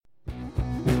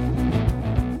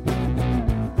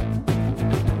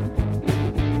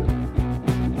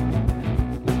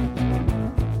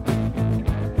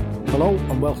Hello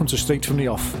and welcome to Straight From The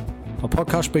Off, a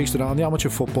podcast based around the amateur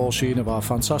football scene of our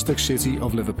fantastic city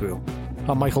of Liverpool.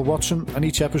 I'm Michael Watson, and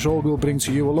each episode we'll bring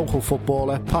to you a local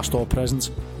footballer, past or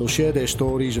present, who'll share their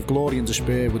stories of glory and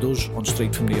despair with us on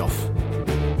Straight From The Off.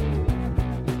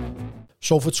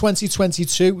 So for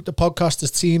 2022, the podcast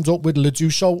has teamed up with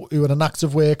Leduso, who are an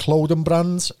activewear clothing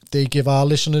brand. They give our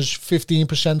listeners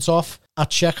 15% off at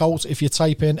checkout if you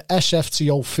type in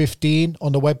SFTO15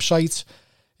 on the website.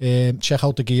 Check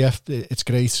out the gear, it's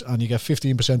great, and you get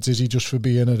 15% easy just for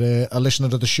being a listener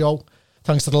of the show.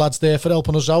 Thanks to the lads there for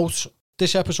helping us out.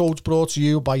 This episode's brought to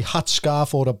you by Hat,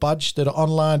 Scarf or a Badge. They're an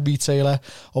online retailer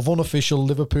of unofficial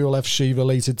Liverpool FC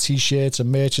related t-shirts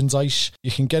and merchandise. You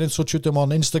can get in touch with them on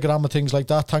Instagram and things like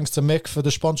that. Thanks to Mick for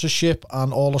the sponsorship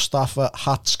and all the staff at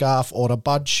Hat, Scarf or a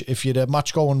Badge. If you're a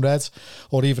match going red,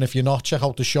 or even if you're not, check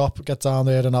out the shop, get down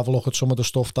there and have a look at some of the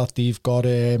stuff that they've got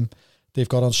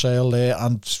on sale there,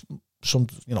 and some,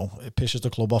 you know, it pisses the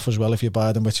club off as well if you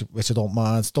buy them, which I don't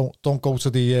mind. Don't go to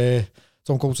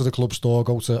the club store,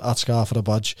 go to at Scarf or a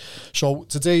Badge. So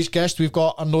today's guest, we've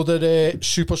got another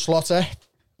super slotter.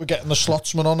 We're getting the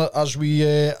slotsman on it as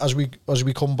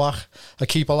we come back. A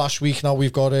keeper last week, now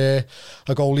we've got a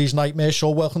goalie's nightmare.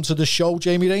 So welcome to the show,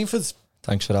 Jamie Rainford.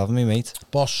 Thanks for having me, mate.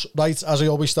 Boss, right, as I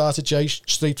always started, Jay,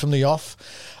 straight from the off.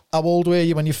 How old were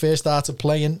you when you first started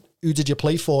playing? Who did you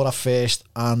play for at first,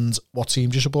 and what team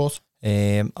did you support?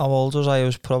 How old was I? I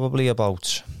was probably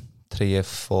about 3 or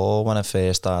 4 when I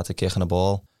first started kicking a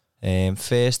ball.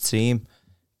 First team,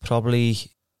 probably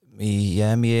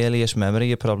my earliest memory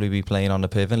would probably be playing on the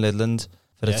Piv in Lidland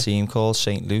for a team called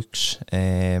St Luke's.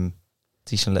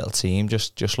 Decent little team,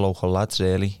 just local lads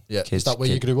really. Yeah, kids, is that where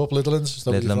you grew up, Lidland?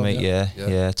 Lidland, mate,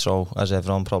 yeah. So as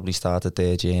everyone probably started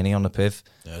their journey on the Piv.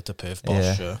 Yeah, the Piv,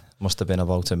 boss, sure. Must have been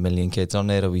about 1 million kids on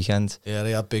there a weekend. Yeah,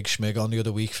 they had Big Schmig on the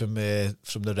other week from the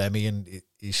Remy, and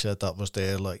he said that was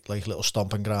their like little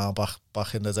stomping ground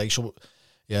back in the day. So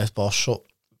yeah, boss. So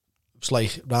it's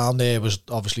like round there was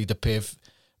obviously the Piv,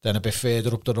 then a bit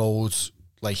further up the road,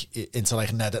 like into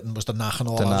like Netherton was the Nach and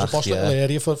all. That was a boss little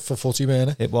area for footy,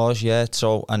 man. It was, yeah.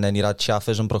 So, and then you had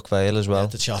Chaffers and Brookvale as well. Yeah,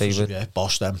 the Chaffers,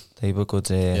 boss them. They were good.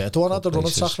 The one had the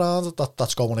running sack round.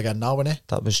 That's going again now, isn't it?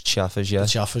 That was Chaffers, yeah. The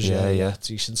Chaffers, yeah.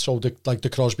 Decent. So the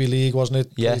Crosby League, wasn't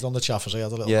it? Yeah. Played on the Chaffers. I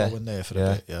had a little go in there for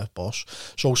a bit. Yeah, boss.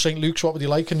 So St Luke's, what would you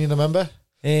like? Can you remember?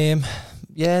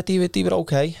 Yeah, they were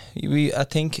okay.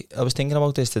 I was thinking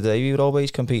about this today. We were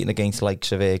always competing against like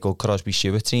good Crosby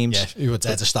Stewart teams. Yeah, who were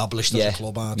dead established as a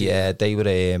club, aren't they? Yeah, they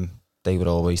were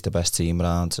always the best team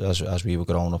around as we were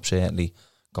growing up, certainly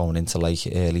going into like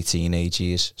early teenage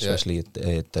years, especially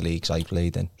at the leagues I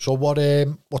played in. So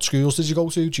what schools did you go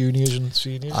to, juniors and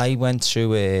seniors? I went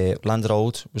to Land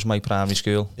Road, was my primary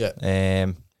school.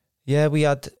 Yeah. We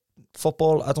had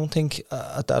football. I don't think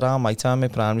around my time in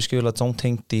primary school, I don't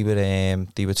think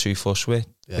they were too fussed with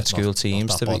school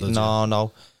teams.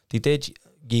 No, they did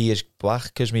years back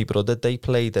because my brother, they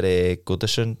played at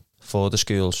Goodison for the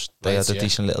schools. They had a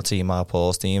decent little team, our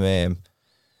Paul's team.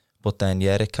 But then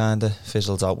it kind of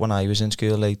fizzled out when I was in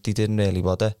school. Like, they didn't really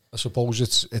bother. I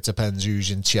suppose it depends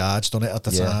who's in charge, doesn't it, at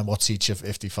the time, what teacher,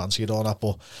 if they fancy it or not.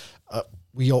 But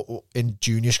we in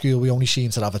junior school, we only seem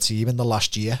to have a team in the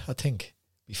last year, I think.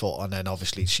 Before, and then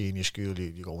obviously senior school,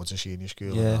 you go into senior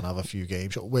school and have a few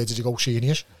games. Where did you go,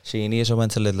 seniors? Seniors, I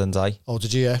went to Lidland High. Oh,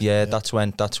 did you? Yeah, that's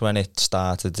when it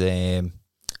started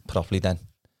properly then.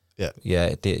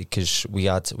 Yeah, because we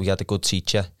had a good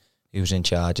teacher who was in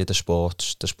charge of the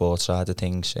sports side of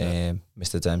things,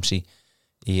 Mr. Dempsey.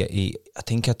 He I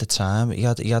think at the time he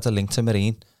had a link to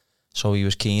Marine, so he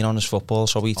was keen on his football.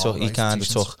 So he kind of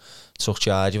took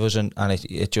charge of us, and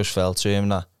it just felt to him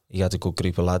that he had a good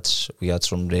group of lads. We had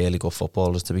some really good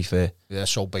footballers, to be fair. Yeah,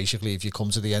 so basically, if you come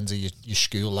to the end of your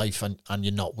school life and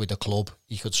you're not with a club,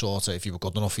 he could sort of, if you were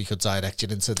good enough, he could direct you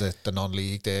into the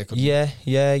non-league there. Yeah.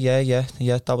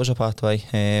 That was a pathway.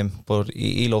 But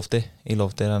he loved it.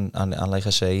 And like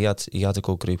I say, he had a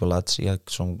good group of lads. He had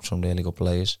some really good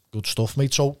players. Good stuff,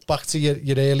 mate. So back to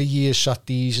your early years,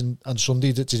 Saturdays and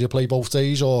Sunday. Did you play both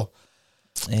days or?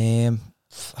 I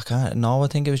can't. No, I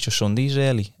think it was just Sundays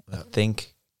really. Yeah. I think.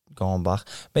 Going back,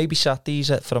 maybe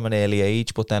Saturdays from an early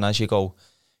age, but then as you go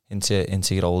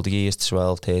into your older years,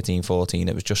 12, 13, 14,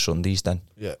 it was just Sundays then.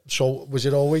 Yeah. So was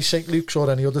it always St Luke's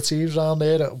or any other teams around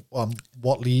there?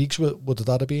 What leagues would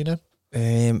that have been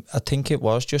in? I think it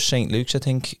was just St Luke's. I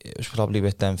think it was probably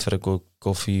with them for a good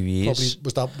few years.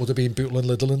 Probably would have been Bootle and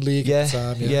Lidland League at the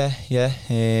time. Yeah.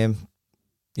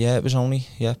 It was only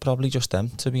probably just them,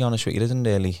 to be honest with you. They didn't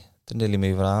really didn't really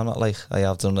move around. Not like I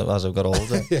have done it as I've got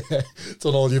older. Yeah,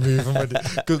 done all your moving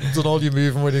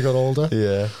when you got older.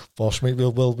 Yeah, boss mate.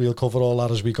 We'll cover all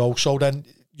that as we go. So then,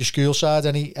 your school side,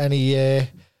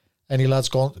 any lads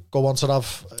go on to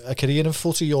have a career in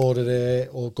footy or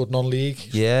good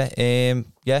non-league? Yeah. There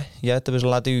was a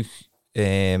lad who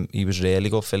he was really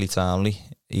good, Philly Townley.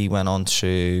 He went on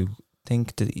to I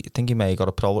think he may have got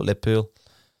a pro at Liverpool.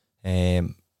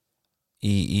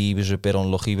 He was a bit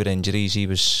unlucky with injuries. He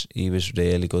was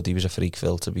really good. He was a freak,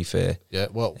 Phil, to be fair. Yeah.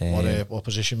 Well, what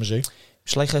position was he? He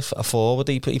was like a forward.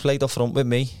 He played up front with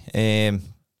me.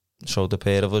 So the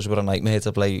pair of us were a nightmare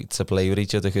to play with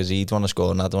each other because he'd want to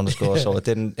score and I'd want to score. So it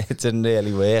didn't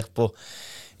really work. But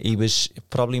he was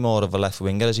probably more of a left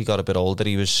winger as he got a bit older.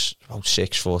 He was about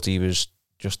 6 foot. He was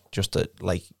just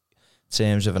like, in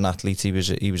terms of an athlete, he was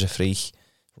a freak,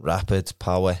 rapid,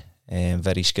 power,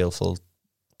 very skillful.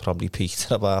 Probably peaked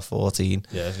at about 14.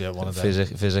 Yeah, one of them.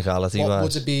 Physicality. What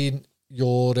would have been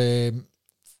your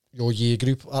year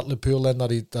group at Liverpool then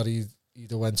that he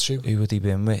either went to? Who would he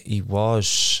been with? He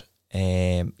was.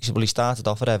 He started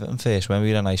off at Everton first. When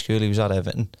we were in high school, he was at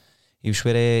Everton. He was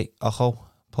with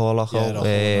Paul Ocho,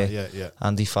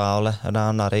 Andy Fowler,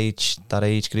 around that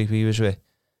age group he was with.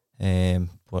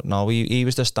 But no, he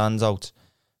was the standout.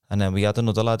 And then we had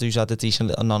another lad who's had a decent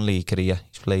little non-league career.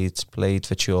 He's played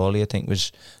for Chorley, I think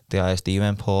was the ISD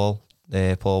when Paul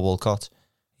Walcott.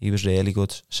 He was really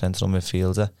good central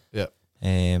midfielder. Yeah.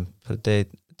 But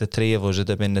the three of us would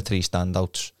have been the three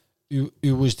standouts.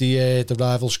 Who was the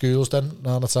rival schools then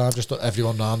around the time? Just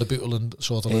everyone round the Bootle and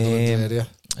sort of area.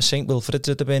 St Wilfrid's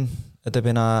would have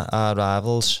been our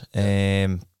rivals.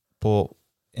 But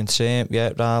in same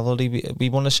rivalry, we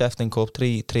won the Sefton Cup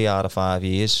 3 out of 5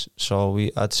 years. So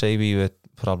I'd say we were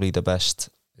probably the best.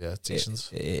 Yeah,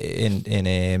 decent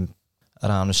in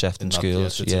around the Sefton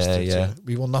schools. Yeah.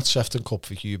 We won that Sefton Cup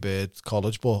for Hugh Bird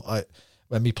College, but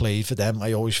when we played for them,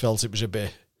 I always felt it was a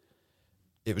bit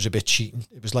cheating.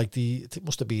 It was like it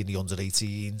must have been the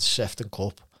under-18 Sefton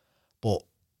Cup, but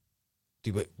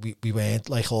we weren't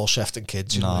like all Sefton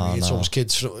kids. You know what I mean? No. So it was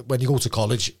kids. When you go to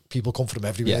college, people come from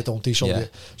everywhere, don't they?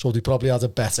 So they probably had a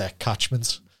better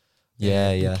catchment.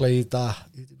 We played that.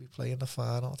 Who did we play in the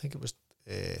final? I think it was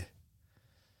might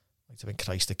have been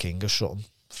Christ the King or something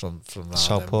from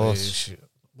Southport.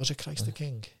 Was it Christ the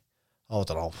King? Oh, I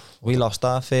don't know. We lost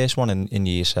our first one in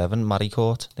year 7,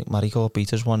 Maricourt. I think Maricourt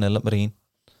beat us 1-0 at Marine.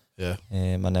 Yeah.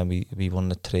 And then we won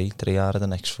the 3 out of the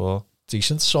next 4.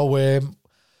 Decent. So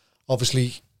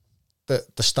obviously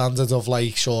the standard of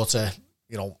like sort of,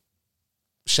 you know,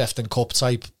 Sefton Cup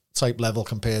type level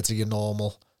compared to your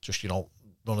normal, just, you know,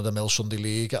 run of the mill Sunday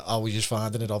league. How were you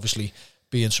finding it? Obviously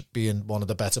being one of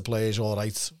the better players, all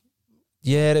right.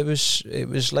 Yeah, it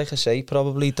was like I say,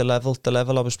 probably the level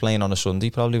I was playing on a Sunday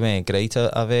probably weren't great.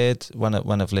 I've heard when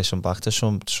I've listened back to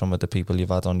some of the people you've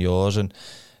had on yours, and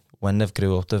when they've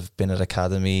grew up, they've been at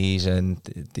academies and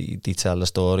they tell the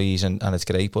stories and it's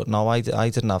great. But no, I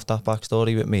didn't have that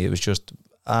backstory with me. It was just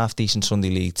half decent Sunday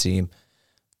league team,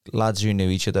 lads who knew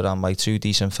each other and my 2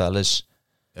 decent fellas.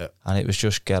 Yeah. And it was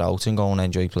just get out and go and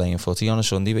enjoy playing footy on a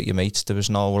Sunday with your mates. There was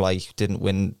no like, didn't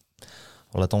win.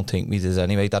 Well, I don't think we did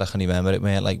anyway, that I can remember. It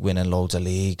weren't like winning loads of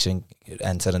leagues and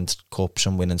entering cups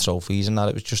and winning trophies and that.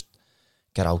 It was just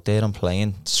get out there and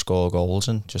playing, score goals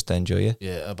and just enjoy it.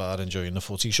 Yeah, about enjoying the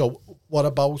footy. So what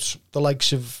about the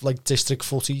likes of like district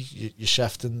footy, your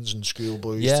Sheftons and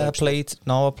schoolboys? Yeah, I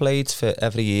played for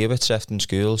every year with Sefton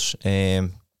schools. I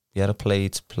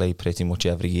played pretty much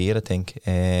every year, I think.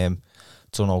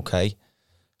 Done okay.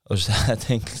 I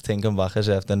think thinking back as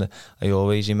Sefton, I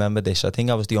always remember this. I think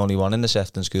I was the only one in the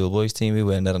Sefton schoolboys team who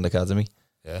went there in the academy.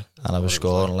 Yeah. And I was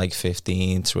scoring like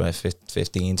 15,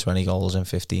 20 goals in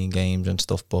 15 games and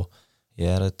stuff. But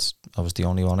yeah, I was the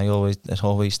only one. It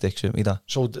always sticks with me, that.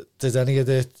 So did any of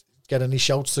get any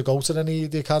shouts to go to any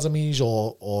of the academies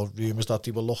or rumours that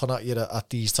they were looking at you at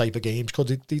these type of games? Could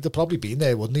they'd have probably been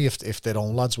there, wouldn't they, if their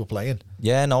own lads were playing?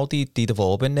 Yeah, no, they'd have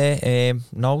all been there.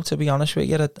 No, to be honest with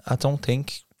you, I don't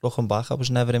think. Looking back, I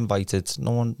was never invited.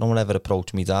 No one ever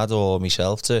approached me dad or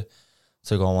myself to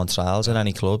go on trials in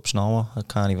any clubs. No, I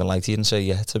can't even lie to you and say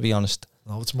yeah, to be honest.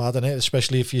 No, it's mad, isn't it?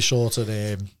 Especially if you're sort of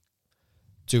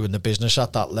doing the business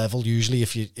at that level. Usually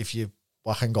if you're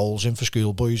whacking goals in for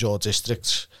schoolboys or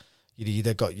districts,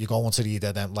 you're going to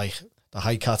either them like the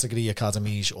high category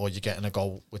academies, or you're getting a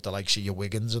goal with the likes of your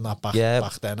Wiggins and that back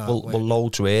then. Well,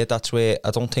 loads were. That's where I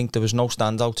don't think there was no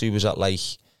standout who was at like.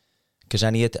 Because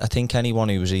I think anyone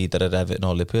who was either at Everton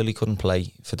or Liverpool, he couldn't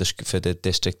play for the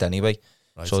district anyway.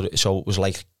 Right. So it was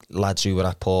like lads who were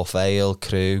at Port Vale,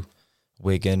 Crewe,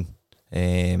 Wigan,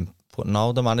 But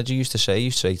now the manager used to say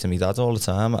to me dad all the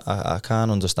time, I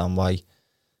can't understand why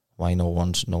no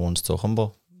one's talking.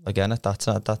 But again, at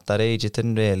that age, it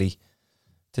didn't really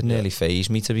faze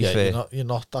me, to be fair. You're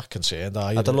not that concerned,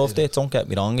 are you? I'd have loved it, don't get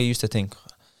me wrong. I used to think,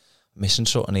 missing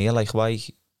something here, like why,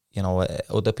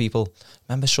 other people.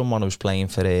 Remember someone who was playing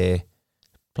for a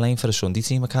Sunday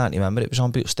team, I can't remember, it was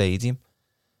on Bootle Stadium,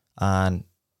 and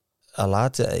a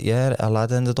lad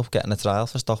ended up getting a trial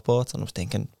for Stockport, and I was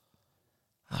thinking,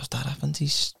 how's that happened?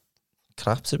 He's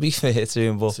crap, to be fair to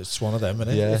him, but it's one of them,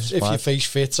 isn't it? Yeah, if your face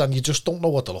fits, and you just don't know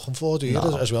what they're looking for, do you?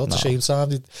 As well, at the same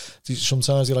time,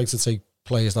 sometimes they like to take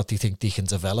players that they think they can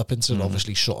develop into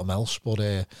obviously something else, but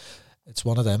it's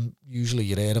one of them. Usually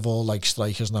you hear of all like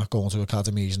strikers not going to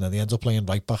academies, and then they end up playing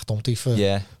right back, don't they, for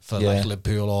like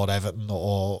Liverpool or Everton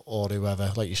or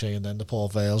whoever, like you're saying, then the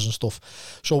Port Vales and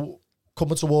stuff. So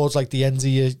coming towards like the end of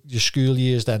your school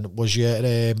years, then was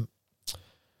your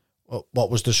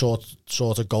what was the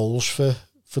sort of goals for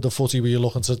the footy? Were you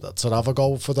looking to have a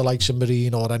goal for the likes of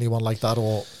Marine or anyone like that,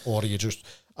 or are you just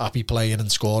happy playing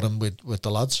and scoring with the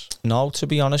lads? No, to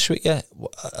be honest with you,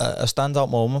 a standout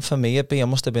moment for me I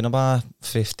must have been about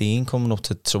 15, coming up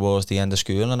towards the end of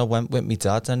school, and I went with my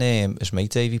dad and his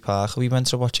mate Davy Parker. We went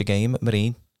to watch a game at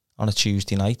Marine on a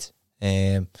Tuesday night,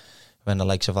 when the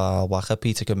likes of our Waka,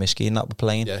 Peter Comiskey and that were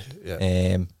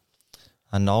playing.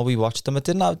 And now we watched them. I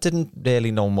didn't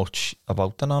really know much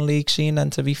about the non-league scene then,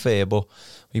 to be fair, but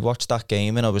we watched that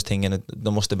game and I was thinking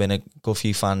there must have been a good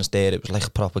few fans there. It was like a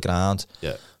proper ground.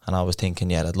 Yeah. And I was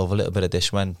thinking, I'd love a little bit of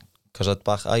this when, because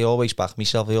I always back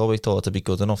myself. I always thought I'd be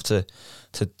good enough to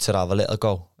have a little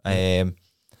go.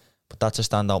 But that's a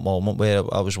standout moment where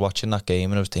I was watching that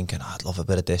game and I was thinking, I'd love a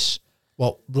bit of this.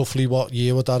 Roughly what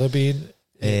year would that have been?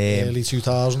 Early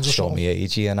 2000s or show me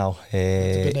age here now.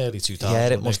 It been early 2000s. Yeah,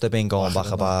 it must have been going back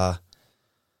about,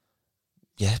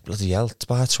 bloody hell, it's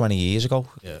about 20 years ago.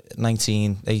 Yeah.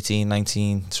 19,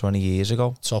 20 years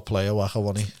ago. Top player, Waka,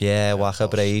 wasn't he? Yeah, Waka,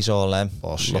 Braze, all them.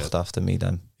 Looked after me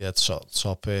then. Yeah, top.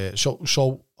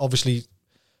 So obviously,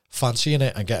 fancying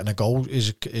it and getting a goal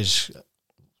is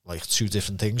like two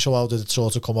different things. So how did it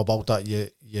sort of come about that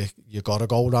you got to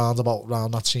go round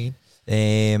that scene?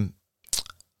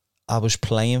 I was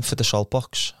playing for the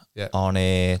Saltbox on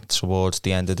towards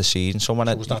the end of the season. So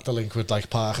was that the link with like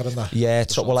Parker and that? Yeah,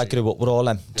 I grew up with all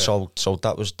them. Yeah. So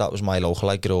that was my local.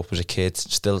 I grew up as a kid,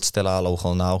 still our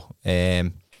local now.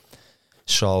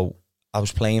 So I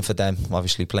was playing for them,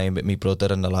 obviously playing with my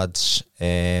brother and the lads. We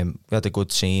had a good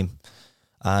team,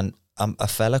 and a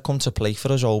fella come to play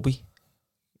for us, Obi.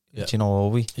 Yeah. Do you know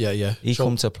Obi? Yeah. He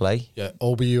come to play. Yeah,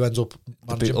 Obi, you ends up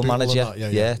managing the manager.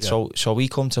 Yeah. So he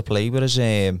come to play with us.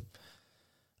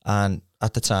 And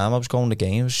at the time I was going to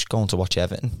games, going to watch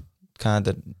Everton. Kind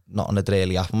of nothing had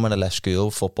really happened when I left school,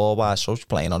 football wise. So I was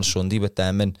playing on a Sunday with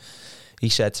them, and he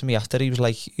said to me after, he was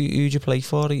like, who'd you play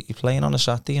for? Are you playing on a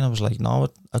Saturday? And I was like, no,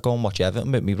 I go and watch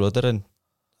Everton with my brother, and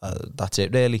that's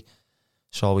it really.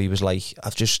 So he was like,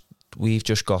 we've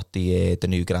just got the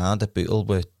new ground at Bootle,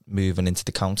 we're moving into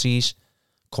the counties,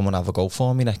 come and have a go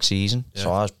for me next season.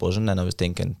 So I was buzzing, and I was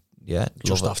thinking,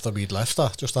 just after we'd left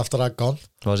that, just after I'd gone.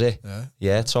 Was it?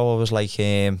 Yeah, so I was like,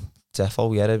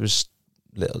 defo, it was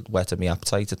little whetted my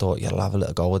appetite. I thought, I'll have a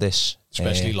little go with this.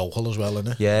 Especially local as well,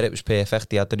 innit? Yeah, it was perfect.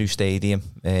 They had the new stadium,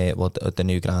 the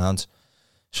new ground.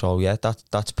 So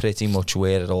that's pretty much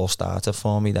where it all started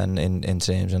for me then in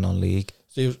terms of non-league.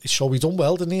 So we done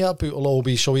well, didn't he, at Bootle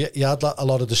Obi? So he had a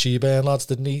lot of the Seaburn lads,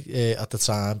 didn't he, at the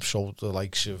time? So the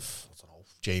likes of, I don't know,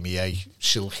 Jamie A,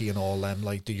 Silky and all them,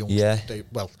 like the youngsters.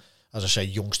 As I say,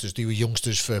 youngsters. They were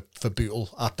youngsters for Bootle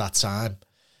at that time.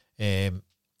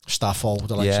 Staffo,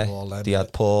 the likes of all them. They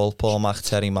had Paul Mack,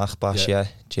 Terry Mackbash,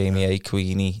 Jamie A,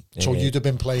 Queenie. So you'd have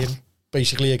been playing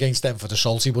basically against them for the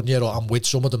Salty, wouldn't you? I'm with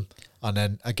some of them. And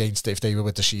then against, if they were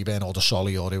with the Seaburn or the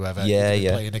Solly or whoever,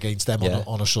 playing against them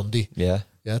on a Sunday. Yeah,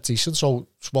 decent. So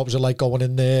what was it like going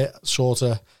in there, sort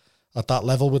of at that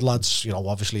level with lads,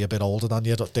 obviously a bit older than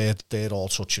you, they're all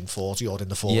touching 40 or in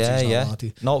the 40s now, aren't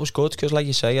they? No, it was good, because like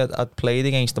you say, I'd played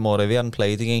against them, or if I hadn't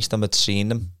played against them, I'd seen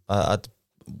them.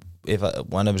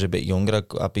 When I was a bit younger,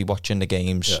 I'd be watching the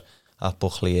games at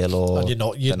Buckley Hill or... And you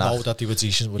know that they were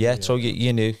decent, wouldn't you? So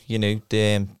you knew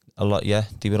a lot,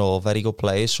 they were all very good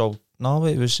players, so no,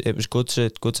 it was good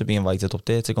to be invited up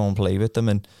there to go and play with them,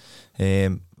 and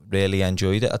really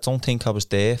enjoyed it. I don't think I was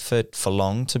there for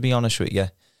long, to be honest with you.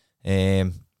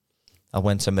 I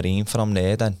went to Marine from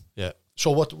there then. Yeah.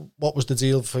 So what was the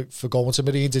deal for going to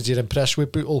Marine? Did you impress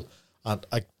with Bootle and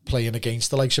playing against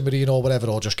the likes of Marine or whatever,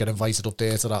 or just get invited up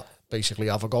there to basically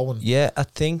have a go? Yeah, I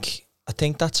think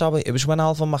that's how it was when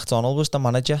Alvin MacDonald was the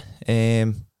manager.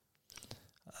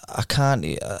 I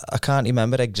can't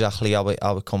remember exactly how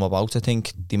it come about. I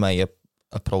think they may have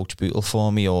approached Bootle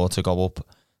for me or to go up,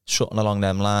 something along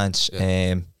them lines.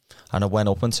 Yeah. And I went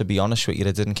up, and to be honest with you,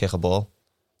 I didn't kick a ball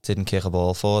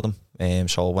for them.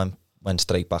 So I went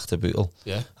straight back to Bootle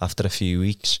after a few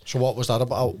weeks. So what was that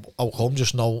about? How come?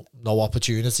 Just no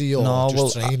opportunity, or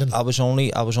just training? I was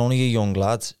only a young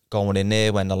lad going in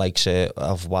there when the likes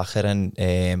of Wacker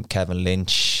and Kevin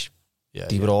Lynch,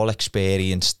 they were all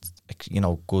experienced,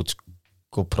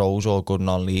 good pros or good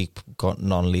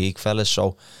non-league fellas.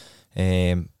 So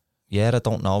I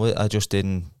don't know. I just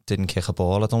didn't kick a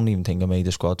ball. I don't even think I made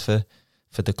the squad for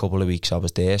the couple of weeks I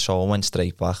was there. So I went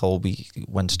straight back.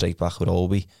 Went straight back with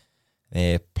Obi.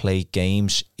 Played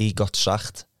games. He got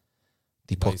sacked.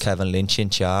 They put Kevin Lynch in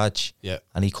charge,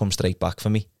 and he come straight back for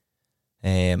me.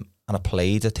 And I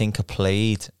played.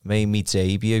 Made me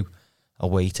debut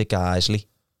away to Guiseley,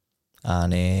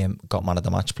 and got man of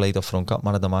the match. Played up front, got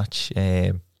man of the match.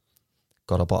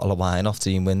 Got a bottle of wine off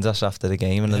Team Windus after the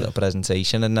game and a little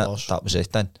presentation, and that was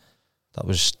it. Then that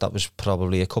was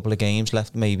probably a couple of games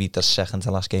left, maybe the second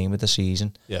to last game of the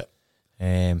season.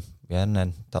 And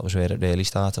then that was where it really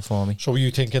started for me. So were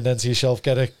you thinking then to yourself,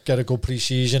 get a good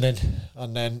pre-season in,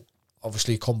 and then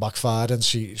obviously come back far and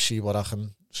see what I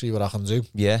can do?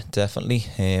 Yeah, definitely.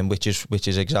 Which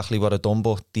is exactly what I'd done.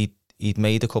 But he'd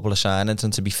made a couple of signings,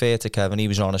 and to be fair to Kevin, he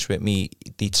was honest with me.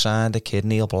 They'd signed a kid,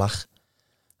 Neil Black,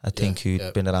 I think,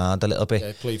 who'd been around a little bit.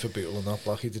 Yeah, played for Bootle and that,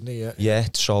 Blackie, didn't he? Yeah.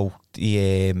 So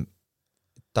he,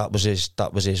 that was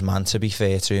his man. To be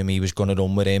fair to him, he was going to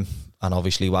run with him, and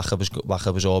obviously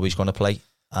Wacker was always going to play.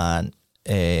 And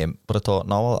but I thought,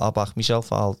 no, I'll back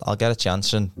myself. I'll get a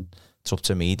chance, and it's up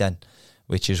to me then,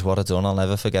 which is what I done. I'll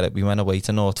never forget it. We went away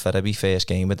to North Ferriby, first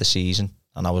game of the season,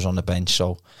 and I was on the bench,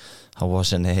 so I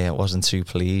wasn't too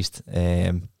pleased.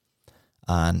 And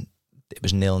it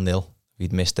was 0-0.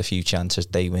 We'd missed a few chances.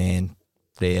 They weren't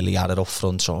really at it up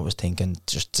front, so I was thinking,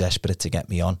 just desperate to get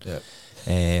me on.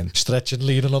 Stretching,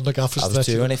 leaning on the gaffer. I was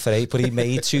doing it for 8, but he'd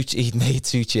made two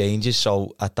changes.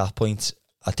 So at that point,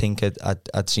 I think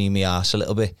I'd seen my arse a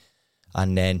little bit,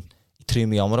 and then he threw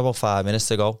me on with about 5 minutes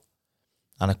to go,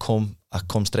 and I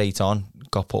come straight on,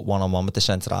 got put 1-on-1 with the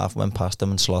centre half, went past him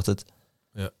and slotted.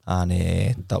 And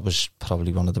that was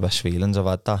probably one of the best feelings I've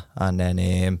had. That, and then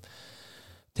I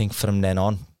think from then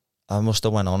on, I must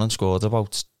have went on and scored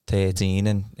about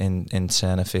 13 in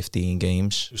 10 or 15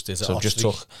 games. Just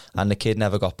took, and the kid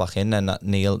never got back in, and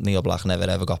Neil Black never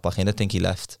ever got back in. I think he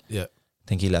left. I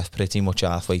think he left pretty much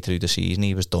halfway through the season.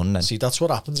 He was done then. See, that's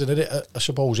what happens, isn't it? I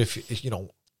suppose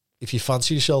if you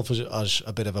fancy yourself as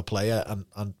a bit of a player,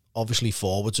 and obviously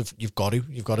forwards, you've got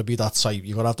to be that type.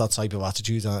 You've got to have that type of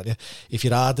attitude, aren't you? If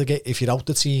you're out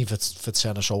the team for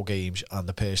 10 or so games, and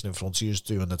the person in front of you is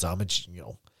doing the damage,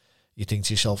 you think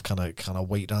to yourself, can I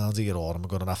wait around here, or am I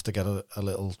going to have to get a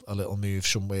little move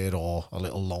somewhere, or a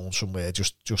little loan somewhere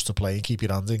just to play and keep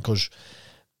your hand in? Because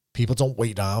people don't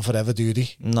wait down forever, do they?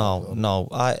 No.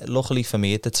 Luckily for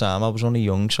me at the time, I was only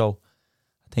young, so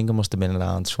I think I must have been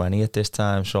around 20 at this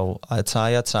time. So I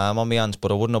had time on my hands,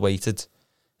 but I wouldn't have waited.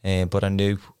 But I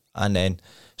knew, and then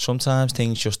sometimes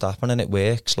things just happen and it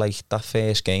works. Like that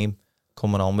first game,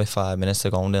 coming on with 5 minutes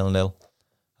to go, 0-0.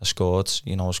 I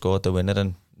scored the winner,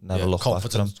 and never looked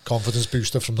after him. Confidence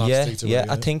booster from that straight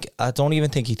away. I don't even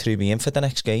think he threw me in for the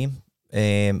next game.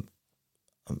 I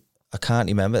can't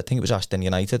remember. I think it was Aston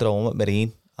United at home at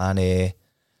Marine, and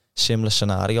similar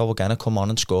scenario again. I come on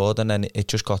and scored, and then it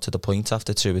just got to the point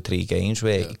after 2 or 3 games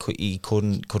where he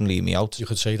couldn't leave me out. You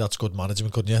could say that's good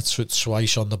management, couldn't you?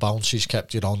 Twice on the bounce, he's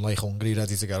kept you on like hungry,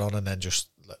 ready to get on, and then just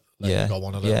let you go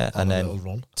on a little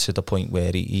run. To the point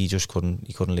where he just couldn't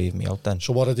leave me out then.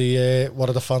 So what are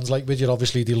the fans like with you?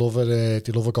 Obviously they love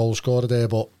a goal scorer there,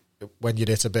 but when you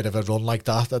hit a bit of a run like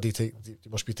that, they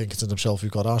must be thinking to themselves,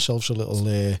 we've got ourselves a little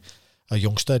a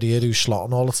youngster here who's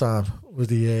slotting all the time. Were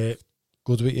they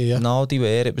good with you? Yeah? No, they were.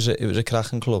 It was a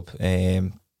cracking club.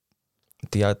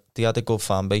 They had a good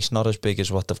fan base, not as big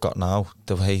as what they've got now.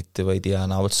 The way they are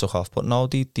now, it's took off. But no,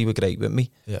 they were great with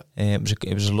me. It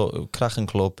was a cracking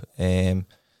club. Good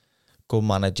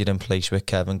manager in place with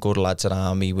Kevin. Good lads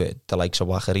around me with the likes of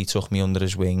Wacker. He took me under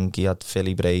his wing. He had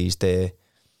Philly Braze there.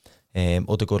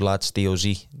 Other good lads,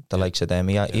 DOZ, the likes of them.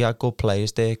 He had good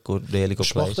players there. Really good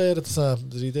players. There at the time.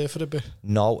 Was he there for a bit?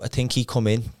 No, I think he come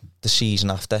in the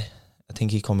season after. I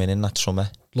think he come in that summer.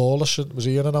 Lawless, was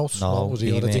he in and out? No, was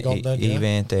he already gone then? He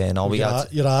weren't there. No,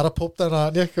 you're out of pup then,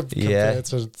 aren't you? Compared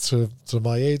to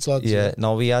my age, lads. Yeah,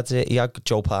 no, he had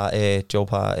Joe Parker. He had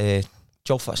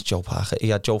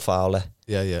Joe Fowler.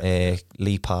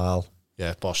 Lee Powell.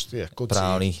 Yeah, boss. Yeah, good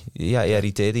Brownie. team. Yeah,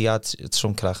 he did. He had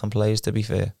some cracking players, to be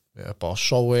fair. Yeah, boss.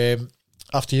 So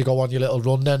after you go on your little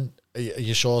run then,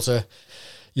 you sort of,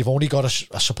 you've only got to,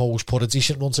 I suppose, put a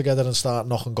decent run together and start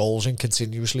knocking goals in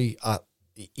continuously at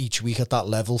each week at that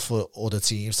level for other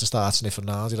teams to start sniffing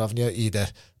around, haven't you? Either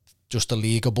just the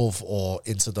league above or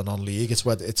into the non-league. It's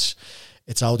whether it's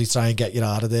how they try and get you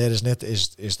out of there, isn't it?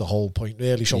 Is the whole point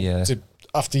really? So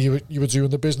after you were doing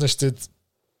the business, did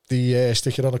the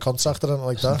stick you on a contract or anything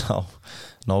like that?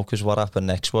 No, because what happened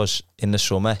next was in the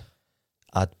summer,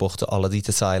 I'd booked a holiday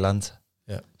to Thailand.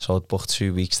 Yeah. So I'd booked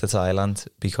 2 weeks to Thailand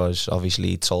because obviously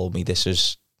he told me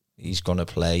he's going to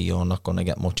play, you're not going to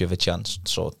get much of a chance.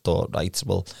 So I thought, right,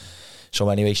 well. So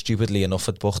anyway, stupidly enough,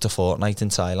 I'd booked a fortnight in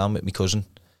Thailand with my cousin.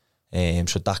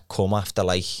 So that come after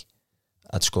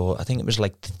I'd scored, I think it was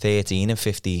 13 and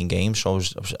 15 games. So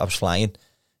I was flying.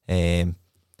 And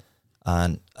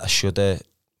I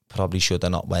probably should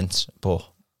have not went, but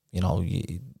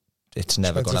it's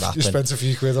never going to happen. You spent a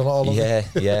few quid on all of it.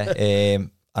 Yeah.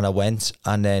 And I went,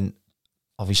 and then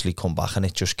obviously come back, and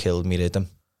it just killed me rhythm.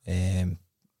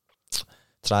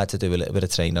 Tried to do a little bit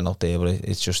of training out there, but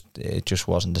it just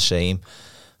wasn't the same.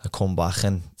 I come back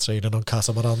and training on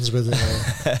catamarans with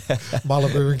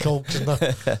Malibu and Coke and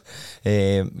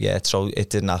that. So it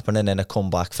didn't happen, and then I come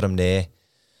back from there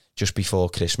just before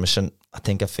Christmas, and I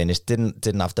think I finished.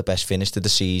 Didn't have the best finish to the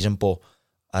season, but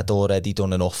I'd already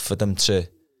done enough for them to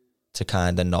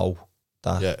kind of know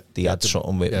that they had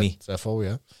something with me. Therefore,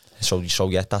 yeah. So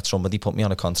that somebody put me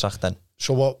on a contract then.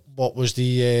 So what was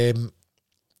the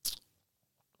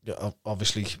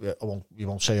obviously we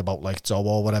won't say about Zoe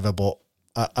or whatever, but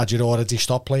had you already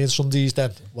stopped playing Sundays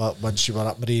then? Once you were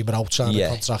at Marine outside the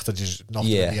contract, and you knocked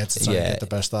it in the head to try and get the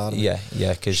best out of it?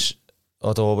 Yeah, because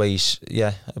I'd always,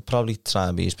 I'd probably try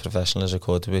and be as professional as I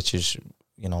could, which is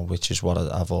what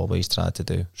I've always tried to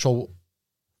do. So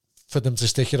for them to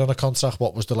stick it on a contract,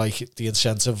 what was the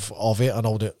incentive of it? I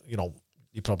know that,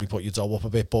 you probably put your dough up a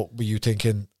bit, but were you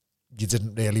thinking you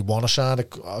didn't really want to sign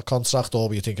a contract, or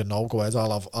were you thinking, no, go ahead,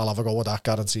 I'll have a go with that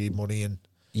guaranteed money? And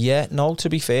no, to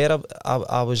be fair,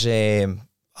 I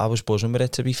was buzzing with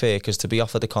it, to be fair, because to be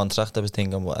offered the contract, I was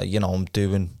thinking, well, I'm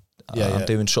doing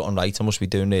something right, I must be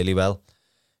doing really well.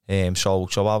 So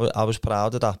I was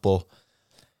proud of that, but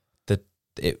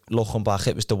looking back,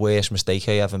 it was the worst mistake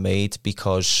I ever made,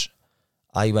 because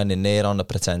I went in there on the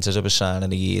pretenses I was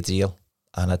signing a year deal,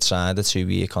 and I'd signed a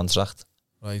 2-year contract,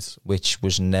 right, which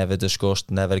was never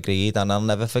discussed, never agreed, and I'll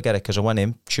never forget it, because I went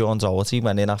in, Sean Doherty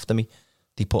went in after me,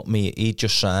 he'd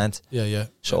just signed,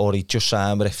 or he'd just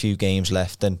signed with a few games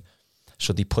left, and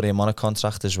so they put him on a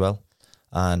contract as well,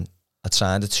 and I'd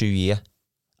signed a 2-year,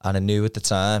 and I knew at the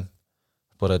time,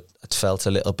 but it felt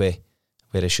a little bit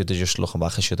where I should have, just looking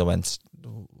back, I should have went,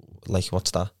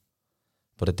 what's that?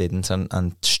 But I didn't,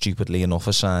 and stupidly enough,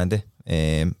 I signed it.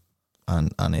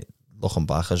 And it, looking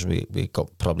back, as we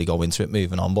probably go into it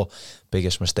moving on, but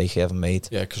biggest mistake I ever made.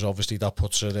 Yeah, because obviously that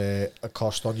puts a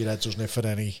cost on your head, doesn't it, for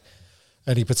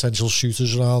any potential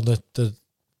shooters around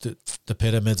the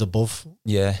pyramids above.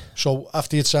 Yeah. So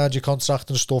after you'd signed your contract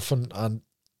and stuff, and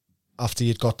after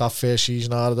you'd got that first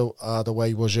season out of the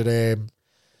way, was it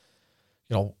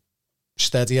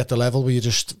steady at the level? Were you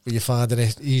finding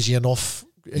it easy enough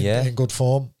in good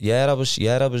form? I was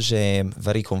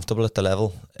very comfortable at the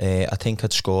level. I think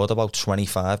I'd scored about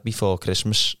 25 before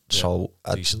Christmas, so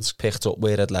I'd picked up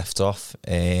where I'd left off.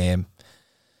 I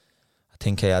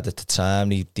think I had at the time,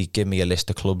 they give me a list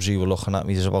of clubs who were looking at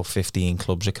me. There's about 15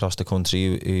 clubs across the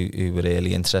country who were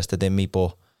really interested in me,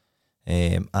 but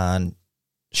and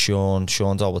Sean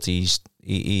Doherty,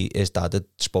 his dad had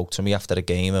spoke to me after the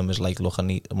game and was like, look,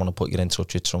 I want to put you in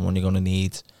touch with someone. You're going to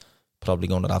need, probably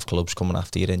going to have clubs coming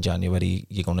after you in January.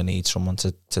 You're going to need someone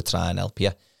to try and help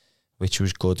you, which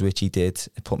was good, which he did.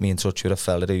 He put me in touch with a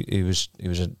fella who was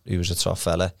a tough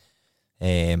fella,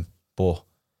 but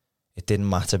it didn't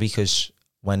matter, because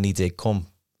when he did come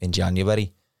in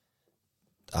January,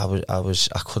 I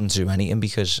couldn't do anything,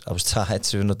 because I was tied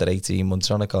to another 18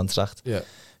 months on a contract. Yeah.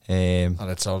 And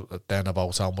it's then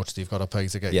about how much they've got to pay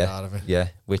to get you out of it. Yeah,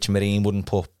 which Marine wouldn't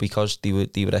put, because they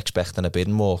were expecting a bid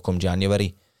more come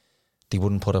January. They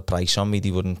wouldn't put a price on me.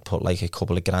 They wouldn't put a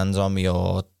couple of grand on me,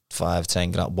 or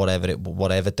 5-10 grand,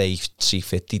 whatever they see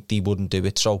fit. They wouldn't do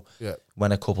it. So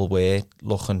when a couple were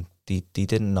looking, they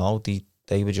didn't know.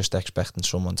 They were just expecting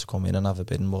someone to come in and have a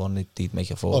bidding more, and they'd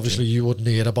make a fortune. Obviously, you wouldn't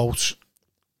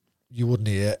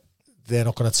hear. They're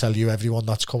not going to tell you everyone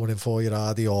that's coming in for you,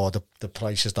 are they? Or the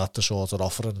prices that they're sort of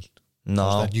offering.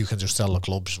 No. Then you can just tell the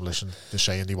clubs, listen, they're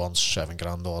saying he wants 7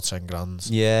 grand or 10 grand.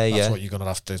 That's what you're going to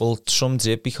have to. Well, some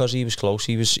did, because he was close.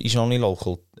 He's only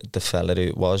local, the fella who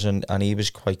it was, and he was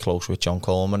quite close with John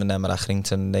Coleman and Emma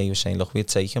Accrington. They were saying, look, we'd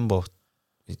take him, but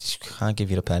can't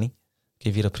give you a penny.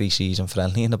 Give you a pre-season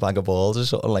friendly and a bag of balls or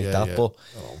something like that. Yeah. But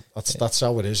that's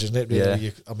how it is, isn't it?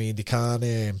 Really? I mean, they can't.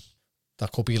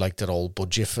 That could be like their old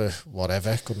budget for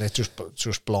whatever, couldn't it?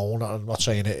 Just blown. I'm not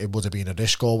saying it would have been a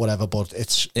risk or whatever, but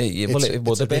it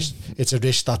would have been. It's a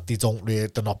risk that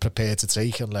they're not prepared to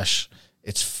take unless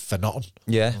it's for nothing.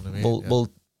 Yeah. You know I mean? Well,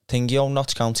 Thingy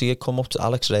Notts County had come up to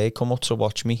Alex Ray, come up to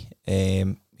watch me.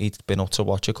 He'd been up to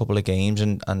watch a couple of games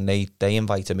and they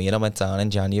invited me and I went down in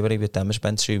January with them. I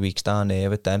spent 2 weeks down there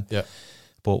with them. Yeah.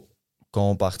 But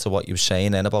going back to what you were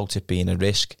saying then about it being a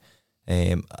risk,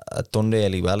 I'd done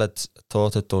really well. I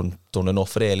thought I'd done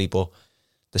enough really, but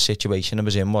the situation I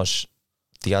was in was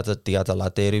they had a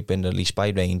lad there who'd been released by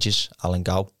Rangers, Alan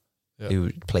Gow,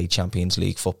 who played Champions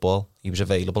League football. He was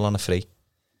available on a free.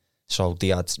 So they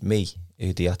had me,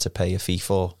 who they had to pay a fee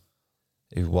for,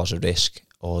 who was a risk,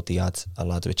 or they had a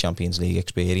lad with Champions League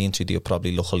experience who they were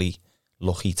probably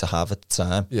lucky to have at the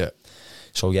time. Yeah.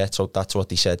 So that's what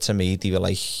they said to me. They were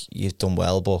like, you've done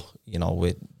well, but, you know,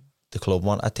 with the club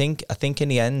one. I think in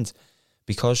the end,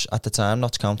 because at the time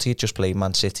Notts County had just played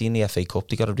Man City in the FA Cup,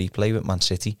 they got a replay with Man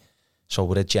City. So it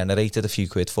would have generated a few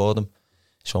quid for them.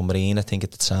 So Marine, I think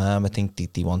at the time,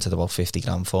 they wanted about 50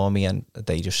 grand for me, and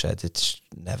they just said it's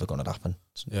never going to happen.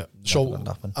 So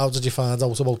how did you find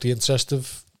out about the interest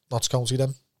of Notts County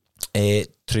then?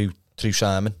 Through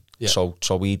Simon. Yeah. So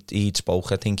he'd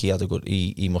spoke. I think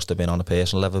he must have been on a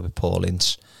personal level with Paul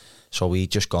Ince. So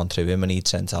we'd just gone through him and he'd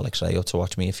sent Alex Ray to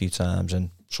watch me a few times. And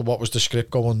so what was the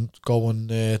script going down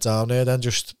there then?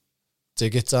 Just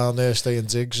dig it down there, stay in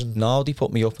digs? And no, they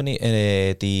put me up in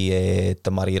the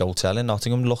Marriott Hotel in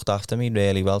Nottingham, looked after me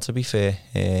really well, to be fair.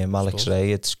 Alex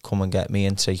Ray had come and get me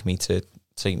and take me to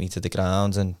the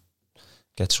ground and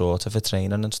get sorted for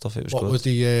training and stuff. It was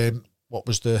good. What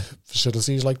was the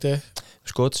facilities like there?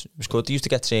 It was good. They used to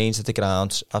get changed at the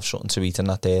ground, have something to eat and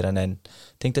that there, and then I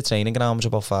think the training ground was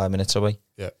about 5 minutes away.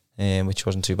 Yeah. Which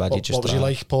wasn't too bad. What was he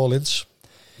like, Paul Ince?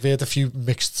 I've heard a few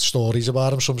mixed stories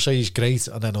about him. Some say he's great,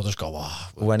 and then others go,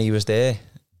 when he was there.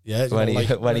 Yeah, when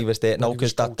he was there. No,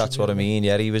 because that's what I mean.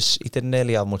 Yeah, he didn't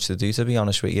really have much to do, to be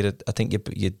honest with you. I think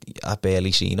I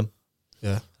barely seen him.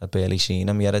 Yeah. I barely seen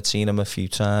him. Yeah, I'd seen him a few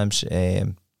times.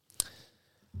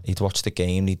 He'd watched the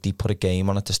game. He'd put a game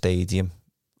on at the stadium,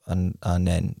 and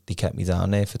then they kept me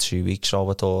down there for 2 weeks. So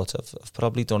I thought I've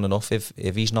probably done enough. If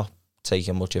he's not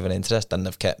taking much of an interest, and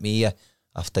they've kept me here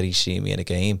after he's seen me in a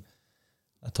game,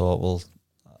 I thought, well,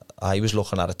 I was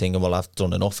looking at it thinking, well, I've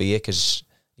done enough here because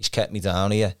he's kept me down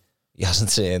here. He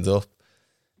hasn't turned up.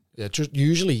 Yeah, just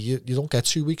usually you don't get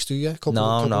 2 weeks, do you?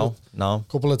 No.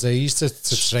 Couple of days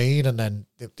to train, and then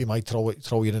they might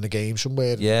throw you in a game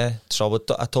somewhere. Yeah, so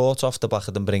I thought off the back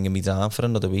of them bringing me down for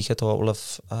another week, I thought, well,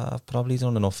 I've probably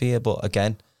done enough here. But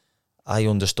again, I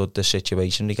understood the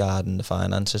situation regarding the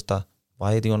finances, that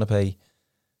why are they going to pay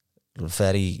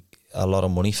a lot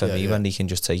of money for me when they can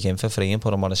just take him for free and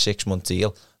put him on a 6-month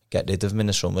deal, get rid of him in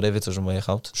the summer if it doesn't work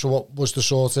out. So what was the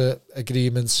sort of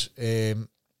agreements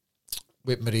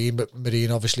with Marine? But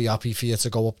Marine obviously happy for you to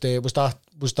go up there. Was that?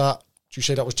 Did you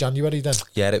say that was January then?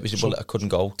 Yeah, it was. Well, I couldn't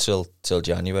go till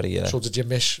January. Yeah. So did you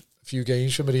miss a few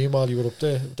games for Marine while you were up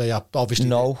there? They obviously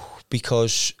no,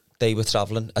 because they were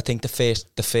travelling. I think the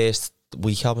first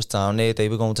week I was down there, they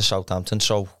were going to Southampton.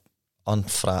 So on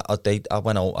Friday, I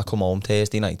come home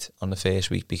Thursday night on the first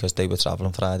week because they were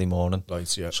travelling Friday morning.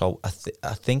 Right. Yeah. So I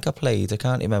think I played. I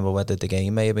can't remember whether the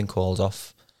game may have been called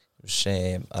off. It was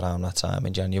around that time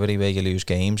in January where you lose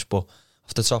games, but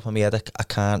off the top of my head, I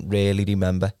can't really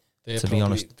remember. To be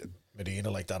honest,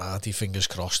 Marina like that, aren't he? Fingers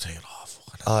crossed.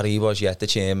 He was, the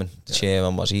chairman. The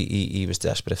chairman was. He was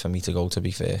desperate for me to go, to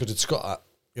be fair. But it's got,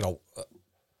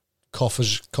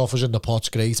 coffers in the pot's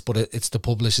great, but it's the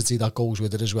publicity that goes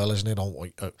with it as well, isn't it?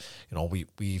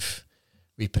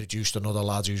 We've produced another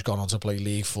lad who's gone on to play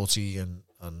league footy, and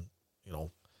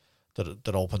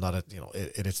they're open that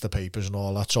it hits the papers and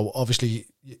all that. So obviously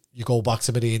you go back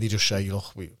to Marine and you just say,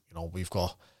 look, we've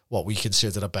got what we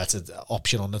consider a better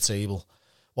option on the table.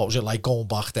 What was it like going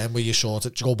back then? Where you sort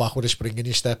of, did you go back with a spring in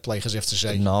your step, like as if to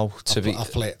say, no,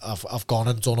 I've gone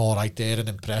and done all right there and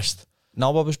impressed?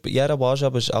 No, I was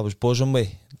buzzing with,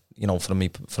 from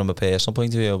a personal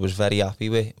point of view, I was very happy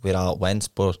with how it went.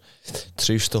 But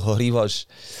true story was,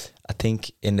 I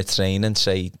think in the training,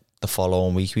 say the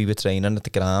following week we were training at the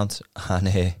ground,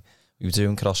 and we were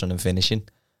doing crossing and finishing,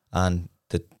 and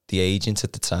the agent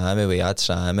at the time who we had,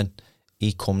 Simon,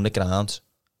 he come to the ground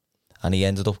and he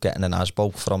ended up getting an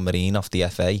ASBO from Marine off the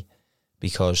FA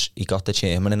because he got the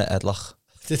chairman in a headlock.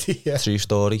 Did he? Yeah. True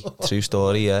story,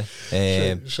 yeah.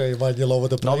 Say man, you lowered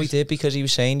the price. No, he did, because he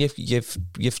was saying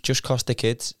you've just cost the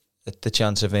kids the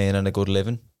chance of earning a good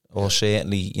living, or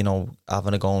certainly, you know,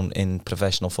 having a go in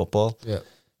professional football. Yeah.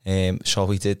 So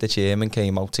we did. The chairman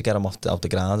came out to get him off the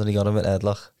ground, and he got him at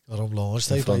headlock. Got him launched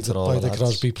by the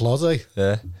Crosby Plaza.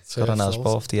 Yeah, got an ASBO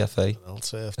off the FA.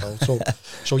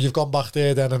 So you've gone back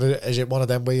there then, and is it one of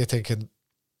them where you're thinking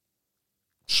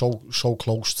so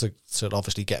close to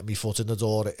obviously getting my foot in the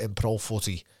door in pro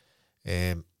footy,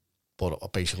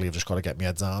 but basically I've just got to get my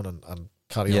head down and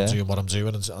carry on doing what I'm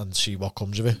doing and see what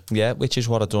comes of it. Yeah, which is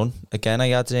what I've done. Again, I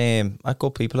had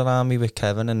good people around me with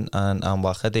Kevin and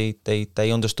Waka.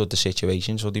 They understood the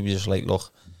situation, so they were just like,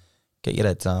 look, get your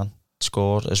head down,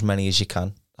 score as many as you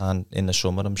can, and in the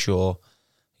summer I'm sure,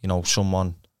 you know,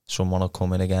 someone will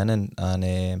come in again,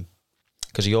 and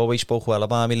because he always spoke well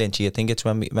about me, Lynchy. I think it's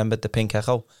when we remember the Pink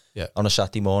Echo on a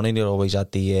Saturday morning. He always had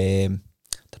the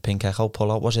Pink Echo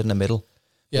pull out. Was it in the middle?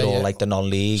 Like the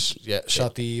non-league.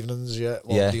 Saturday evenings.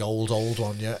 The old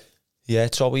one. Yeah,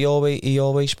 so he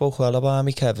always spoke well about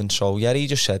me, Kevin. So he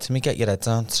just said to me, get your head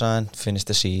down, try and finish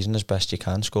the season as best you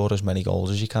can, score as many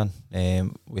goals as you can,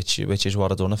 which is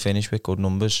what I done. I finished with good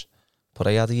numbers, but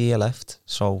I had a year left,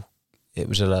 so it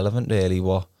was irrelevant really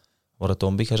what I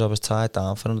done, because I was tied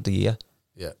down for another year.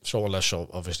 Yeah, so unless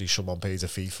obviously someone pays a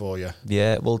fee for you.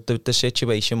 Yeah, well the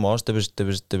situation was there was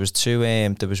two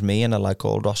there was me and a lad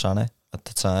called Rosanna at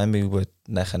the time who were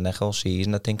neck and neck all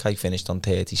season. I think I finished on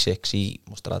 36. He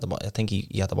must have had about, I think he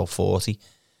had about 40.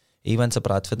 He went to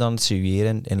Bradford on 2 year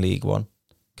in League One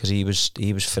because he was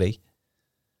free.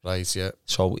 Right, yeah.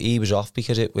 So he was off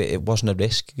because it wasn't a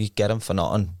risk. You get him for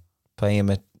nothing, pay him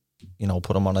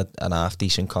put him on an half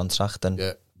decent contract,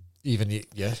 and even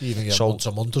so, once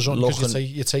a month or something, because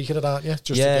you're taking it, aren't you?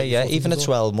 Just even a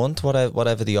 12-month,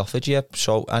 whatever they offered you.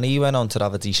 So, and he went on to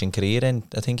have a decent career in,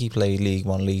 I think he played League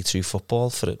 1, League 2 football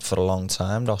for a long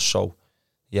time, Ross. So,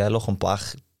 looking back,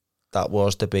 that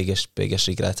was the biggest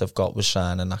regret I've got, was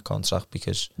signing that contract,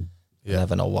 because you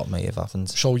never know what may have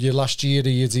happened. So, your last year of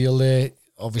your deal there,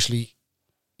 obviously,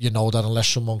 you know that unless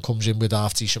someone comes in with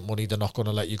half decent money, they're not going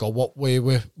to let you go. Where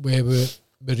were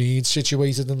Marines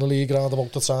situated in the league around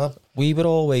about the time? We were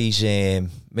always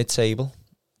mid-table.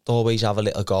 Always have a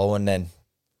little go, and then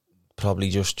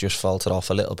probably just falter off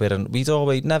a little bit. And we'd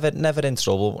always never in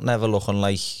trouble, never looking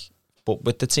like. But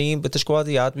with the squad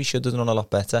he had, we should have done a lot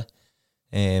better.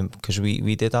 Because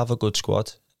we did have a good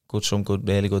squad, some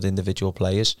really good individual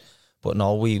players. But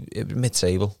no, it was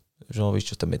mid-table. It was always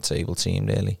just a mid-table team,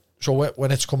 really. So when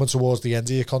it's coming towards the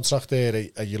end of your contract there,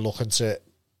 are you looking to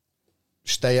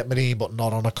stay at Marine but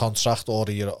not on a contract, or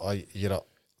are you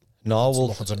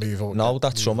looking to move out? No,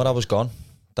 that summer I was gone.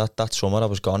 That summer I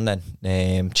was gone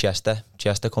then. Chester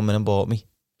come in and bought me.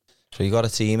 So you got a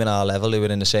team in our level who were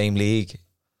in the same league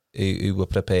who were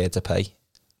prepared to pay.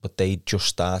 But they just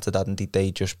started, hadn't they?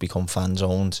 They just become fans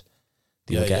owned.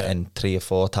 They were getting 3,000 or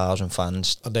 4,000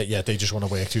 fans. And they just want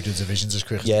to work through the divisions as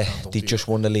quick as they can. They just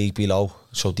won the league below.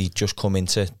 So they just come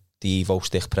into the Evo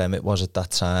Stick Prem, it was at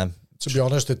that time. To be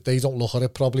honest, they don't look at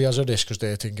it probably as a risk, because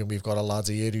they're thinking we've got a lad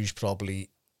here who's probably,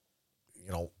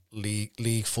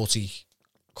 league footy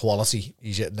quality.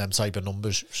 He's hitting them type of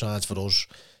numbers, signs for us,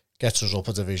 gets us up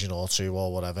a division or two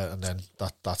or whatever, and then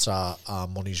that's our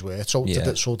money's worth. So,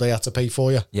 so they had to pay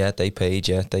for you? Yeah, they paid.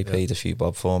 Yeah, they paid a few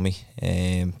bob for me.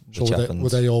 So were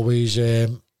they always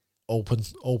open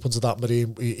to that,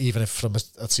 Marine, even if from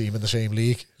a team in the same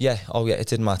league? Yeah. Oh yeah, it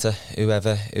didn't matter.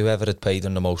 Whoever had paid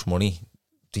them the most money,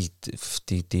 they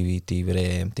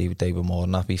were more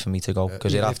than happy for me to go,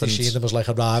 because it happened. If they seen them as like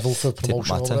a rival for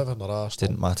promotion or whatever,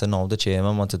 didn't matter. No, the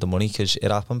chairman wanted the money, because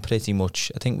it happened pretty much.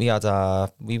 I think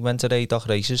we went to the ADOC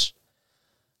races,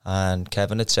 and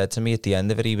Kevin had said to me at the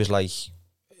end of it, he was like,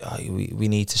 we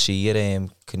need to see you.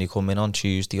 Can you come in on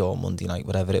Tuesday or Monday night,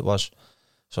 whatever it was?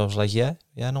 So I was like, yeah,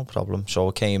 no problem. So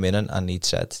I came in, and he'd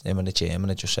said, him and the chairman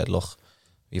had just said, look,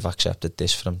 we've accepted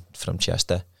this from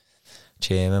Chester.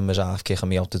 Chairman was half kicking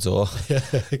me out the door.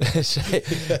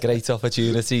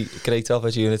 Great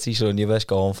opportunity, son, you best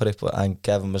go on for it. And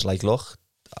Kevin was like, look,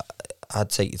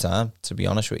 I'd take your time, to be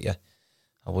honest with you.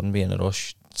 I wouldn't be in a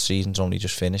rush. The season's only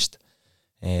just finished.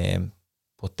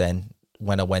 But then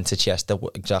when I went to Chester,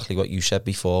 exactly what you said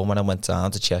before, when I went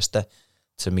down to Chester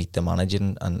to meet the manager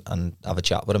and have a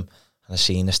chat with him, and I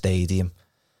seen the stadium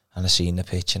and I seen the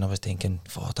pitch, and I was thinking,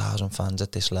 4,000 fans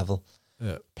at this level.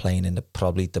 Yeah. Playing in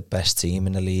probably the best team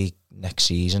in the league next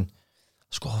season,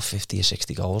 score 50 or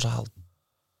 60 goals, I'll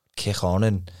kick on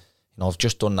and I've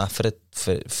just done that for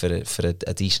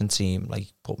a decent team. Like,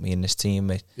 put me in this team,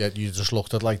 mate. Yeah, you just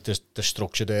looked at like the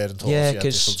structure there and thought, yeah,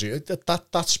 because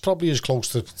that's probably as close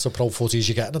to pro footy as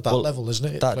you're getting at that level,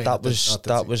 isn't it? That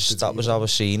was how I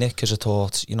was seeing it, because I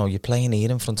thought, you're playing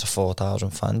here in front of 4,000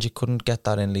 fans. You couldn't get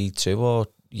that in League Two, or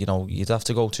you'd have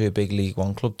to go to a big League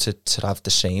One club to have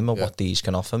the same of what these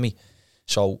can offer me.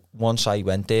 So once I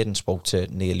went there and spoke to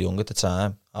Neil Young at the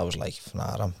time, I was like,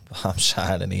 nah, I'm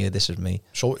signing here. This is me.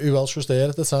 So who else was there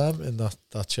at the time in that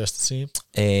Chester team?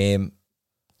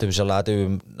 There was a lad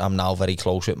who I'm now very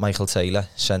close with, Michael Taylor,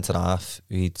 centre half.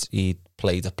 He'd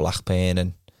played at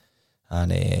Blackburn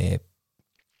and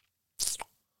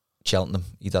Cheltenham.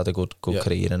 He'd had a good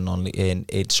career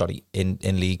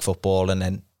in league football, and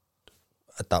then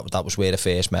that was where I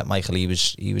first met Michael. He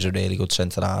was a really good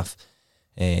centre half.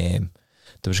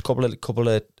 There was a couple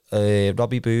of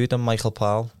Robbie Bood and Michael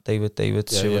Powell. They were two of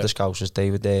the Scousers. They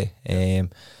were there.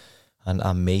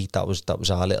 And me, that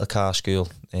was our little car school.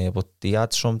 But they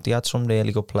had some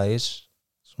really good players.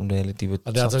 They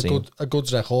had a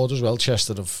good record as well,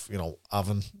 Chester, of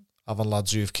having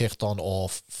lads who've kicked on, or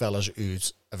fellas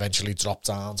who'd eventually dropped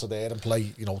down to there and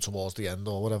play towards the end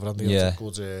or whatever. And they had a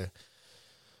good.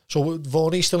 So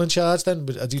Vaughan's still in charge then?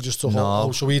 But had he just took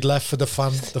so he'd left for the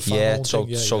fan yeah,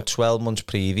 so 12 months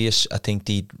previous, I think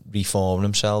they'd reformed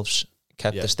themselves,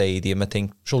 kept the stadium, I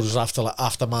think. So it was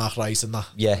after Mark Wright and that?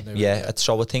 Yeah.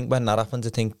 So I think when that happened, I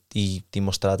think they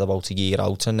must have had about a year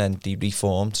out, and then they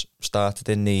reformed, started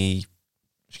in the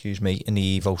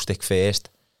Evo Stick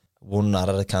first, won that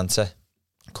at a cancer,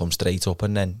 come straight up,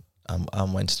 and then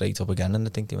and went straight up again, and I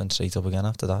think they went straight up again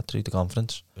after that through the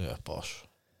conference. Yeah, boss.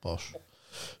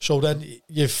 So then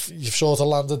you've sort of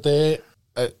landed there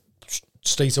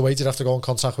straight away. Did you have to go in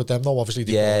contact with them though? Obviously,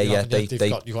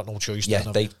 you've got no choice. Yeah,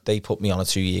 then, they put me on a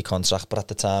 2-year contract, but at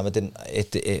the time I didn't.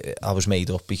 I was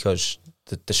made up because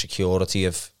the security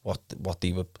of what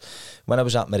they were. When I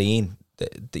was at Marine,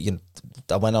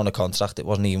 I went on a contract. It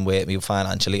wasn't even worth me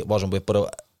financially. It wasn't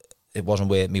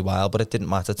worth me while, but it didn't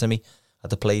matter to me.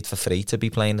 I'd have played for free to be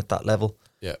playing at that level.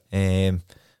 Yeah.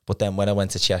 But then when I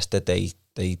went to Chester, they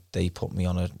put me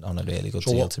on a really good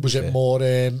deal. Was it more?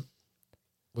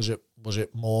 Was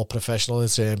it more professional in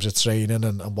terms of training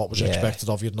and what was expected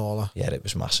of you and all that? Yeah, it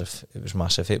was massive.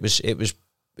 It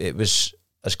was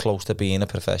as close to being a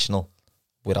professional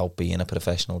without being a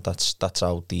professional. That's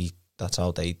how they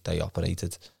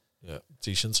operated. Yeah,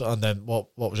 decent. And then what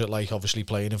was it like? Obviously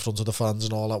playing in front of the fans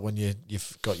and all that when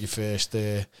you've got your first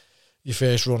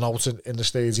run out in the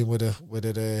stadium with a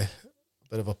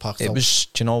bit of a packed It was,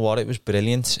 do you know what? It was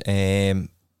brilliant.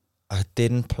 I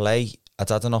didn't play. I'd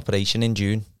had an operation in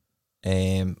June,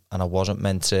 and I wasn't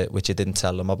meant to, which I didn't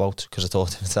tell them about, because I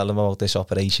thought if I tell them about this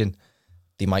operation,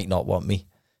 they might not want me.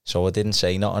 So I didn't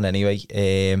say nothing anyway.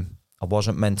 I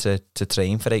wasn't meant to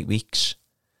train for 8 weeks,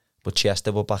 but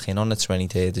Chester were back in on the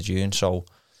 23rd of June, so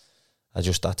I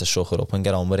just had to suck it up and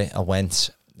get on with it. I went,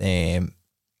 and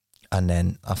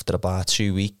then after about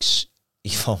 2 weeks, he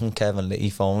phoned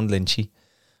Lynchy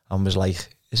and was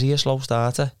like, is he a slow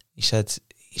starter? He said,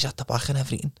 he's at the back and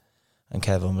everything. And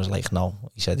Kevin was like, no.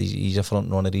 He said, he's a front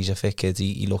runner, he's a fit kid,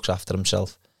 he looks after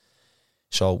himself.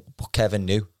 So, but Kevin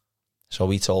knew. So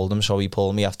he told him, so he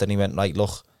pulled me after and he went, right,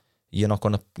 look, you're not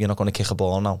gonna kick a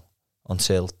ball now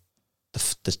until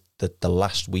the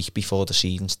last week before the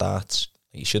season starts.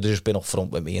 You should have just been up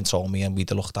front with me and told me, and we'd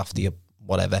have looked after you,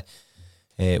 whatever.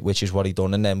 Which is what he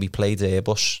done, and then we played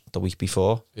Airbus the week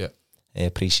before,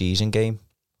 pre-season game,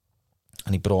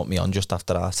 and he brought me on just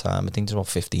after our time. I think there's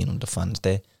about 1,500 fans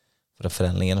there for a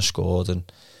friendly, and I scored, and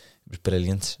it was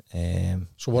brilliant.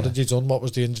 So what had you done? What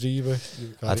was the injury you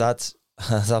I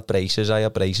had braces. I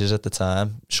had braces at the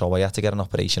time, so I had to get an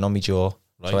operation on my jaw.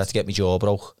 Right. So I had to get my jaw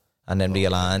broke and then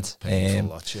realigned.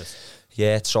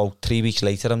 Yeah, so 3 weeks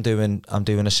later, I'm doing a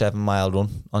 7-mile run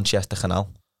on Chester Canal.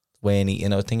 When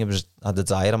I think I had a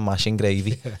diet and mash and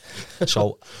gravy.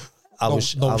 So I was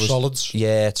solids.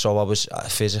 Yeah, so I was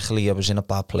physically I was in a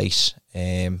bad place.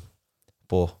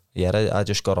 But yeah, I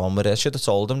just got on with it. I should have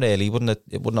told them really. It wouldn't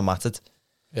have mattered.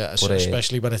 Yeah, but,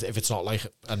 especially if it's not like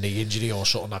a knee injury or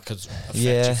something that could affect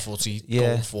your footy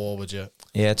going forward.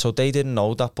 Yeah. So they didn't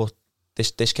know that, but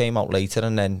this came out later,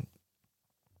 and then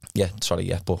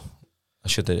but I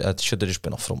should have just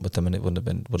been up front with them, and it wouldn't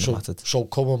have mattered. So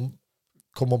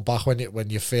coming back when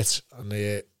you're fit and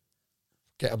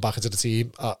getting back into the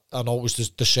team, I know it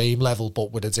was the same level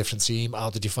but with a different team. How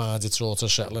did you find it sort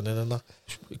of settling in and that?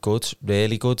 Good,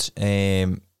 really good.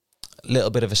 Little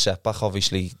bit of a setback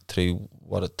obviously through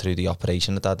the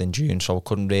operation that I had in June, so I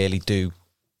couldn't really do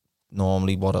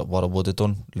normally what I would have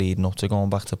done leading up to going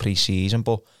back to pre-season,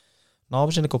 but I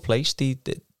was in a good place.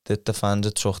 The fans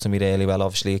had talked to me really well.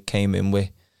 Obviously, it came in with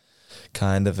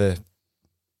kind of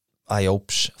high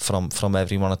hopes from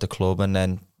everyone at the club, and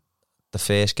then the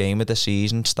first game of the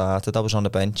season started. I was on the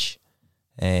bench.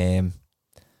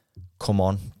 Come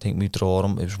on, I think we draw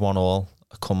them. It was 1-1.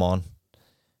 Come on.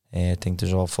 I think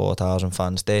there's all 4,000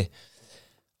 fans there.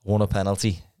 Won a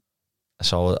penalty.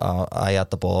 So I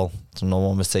had the ball, so no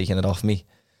one was taking it off me,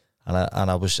 and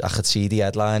I could see the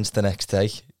headlines the next day.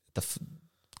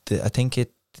 I think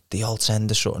the Old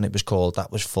Send or something it was called,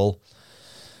 that was full,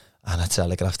 and I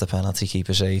telegraphed the penalty,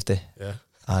 keeper saved it. Yeah,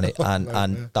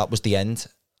 and that was the end.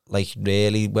 Like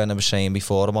really, when I was saying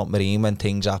before about Marine, when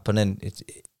things happen and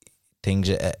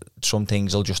some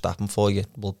things will just happen for you.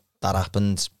 Well, that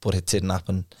happened, but it didn't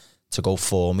happen to go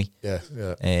for me. Yeah.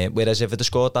 Whereas if I'd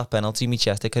scored that penalty, my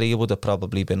Chester career would have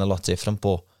probably been a lot different.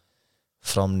 But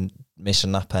from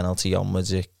missing that penalty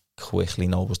onwards, it quickly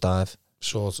nosedive.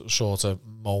 Sort of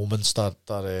moments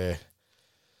that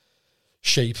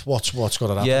shape what's going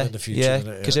to happen in the future. Yeah,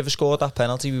 because if I scored that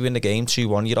penalty, we win the game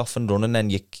 2-1, you're off and running,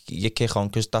 and you kick on,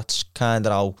 because that's kind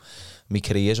of how my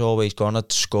career's always gone.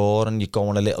 I'd score and you go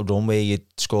on a little run where you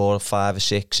score 5 or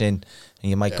 6 in, and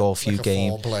you might go a few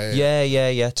games.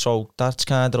 Yeah. So that's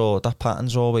kind of that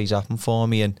pattern's always happened for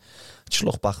me, and I just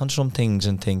look back on some things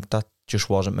and think that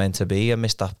just wasn't meant to be. I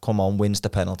missed that. Come on, wins the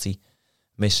penalty,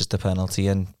 misses the penalty,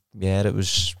 and yeah, it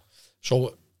was.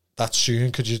 So that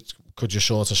soon, could you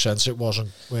sort of sense it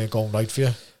weren't going right for you?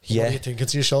 Yeah. What are you thinking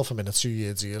to yourself? I mean, 2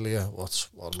 years earlier, what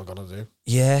am I going to do?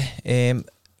 Yeah,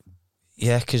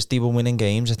 because they were winning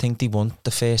games. I think they won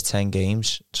the first 10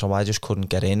 games, so I just couldn't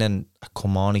get in. And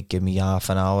come on, he'd give me half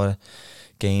an hour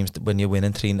games when you're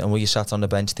winning 3, and when you sat on the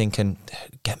bench thinking,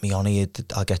 get me on here,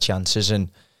 I'll get chances, and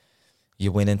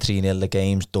you're winning 3-0, the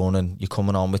game's done, and you're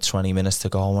coming on with 20 minutes to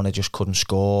go, and I just couldn't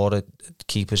score.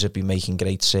 Keepers would be making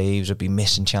great saves, would be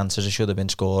missing chances I should have been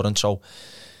scoring. So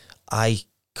I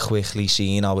quickly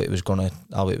seen how it was gonna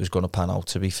pan out,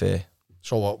 to be fair.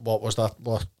 So what was that?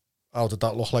 How did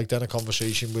that look like then? A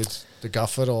conversation with the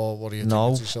gaffer, or what are you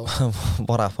thinking to yourself?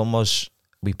 What happened was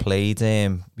we played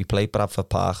Bradford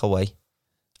Park away.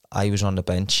 I was on the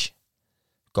bench,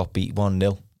 got beat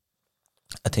 1-0.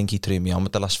 I think he threw me on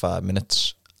with the last 5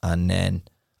 minutes, and then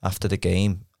after the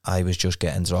game I was just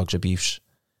getting drugs abuse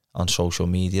on social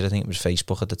media. I think it was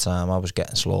Facebook at the time. I was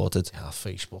getting slaughtered. Yeah,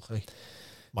 Facebook,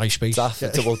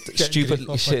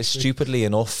 MySpace. Stupidly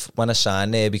enough, when I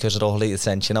signed there, because of all the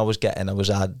attention I was getting, I was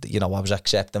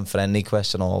accepting friend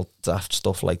requests and all daft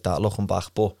stuff like that, looking back.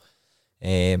 But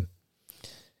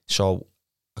so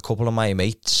a couple of my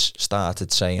mates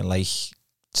started sticking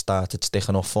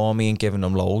up for me and giving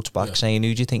them loads back, saying,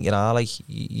 who do you think you are? Like,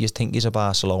 you think you're a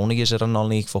Barcelona, you're a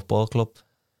non-league football club,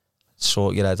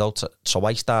 sort your head out. So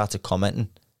I started commenting,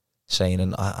 saying,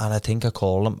 and I think I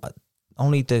called them,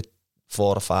 only the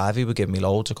 4 or 5 who were giving me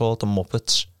loads, I called them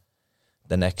Muppets.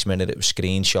 The next minute it was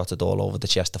screenshotted all over the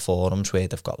Chester forums, where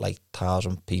they've got like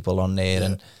 1,000 people on there,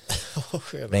 and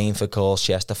Rainford calls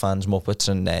Chester fans Muppets.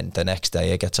 And then the next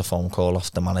day I get a phone call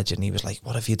off the manager, and he was like,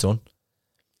 what have you done?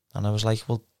 And I was like,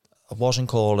 well, I wasn't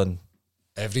calling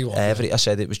everyone. I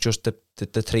said it was just the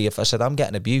 3 of us. I said, I'm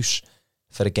getting abuse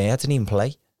for a game. I didn't even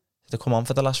play. They come on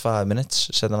for the last 5 minutes.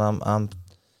 I said, and I'm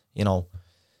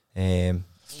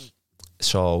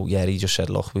so yeah, he just said,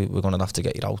 look, we're going to have to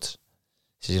get you out.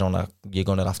 He says, you're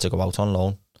going to have to go out on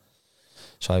loan.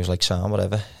 So I was like, Sam,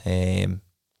 whatever. And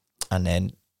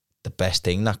then the best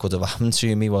thing that could have happened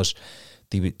to me was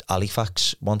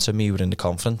Halifax wanted me. We were in the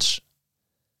conference,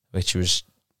 which was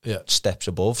steps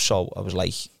above. So I was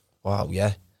like, wow,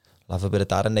 yeah, I'll have a bit of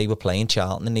that. And they were playing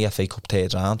Charlton in the FA Cup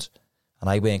third round, and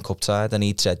I weren't cup tied, and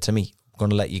he'd said to me, I'm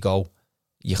going to let you go.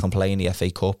 You can play in the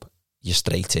FA Cup. You're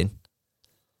straight in.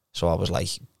 So I was like,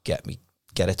 get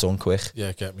it done quick.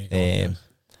 Yeah, get me going.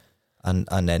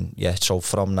 And then, so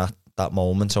from that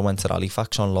moment, I went to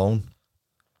Halifax on loan.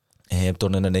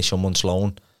 Done an initial month's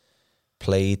loan.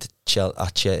 Played I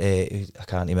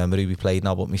can't remember who we played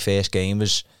now, but my first game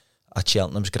was at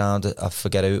Cheltenham's ground. I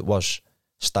forget who it was.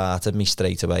 Started me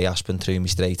straight away. Aspen threw me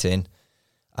straight in.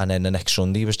 And then the next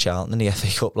Sunday was Charlton in the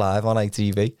FA Cup live on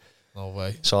ITV. No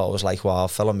way. So I was like, wow, I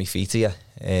fell on my feet here.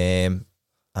 And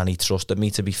he trusted me,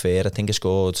 to be fair. I think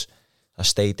I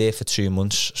stayed there for 2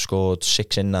 months, scored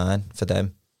 6 in 9 for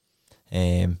them.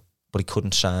 But he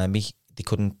couldn't sign me. They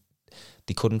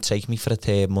couldn't take me for a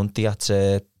third month. They had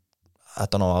to, I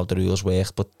don't know how the rules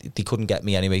work, but they couldn't get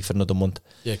me anyway for another month.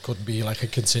 Yeah, it couldn't be like a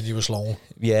continuous loan.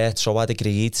 Yeah, so I'd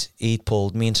agreed. He'd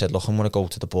pulled me and said, look, I'm going to go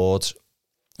to the board.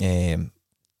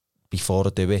 Before I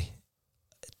do it,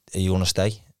 are you going to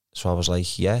stay? So I was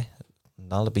like, yeah,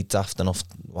 that'll be daft enough.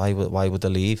 Why would they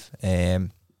leave?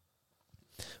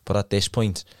 But at this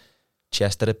point,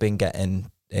 Chester had been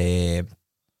getting,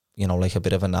 like a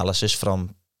bit of analysis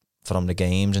from the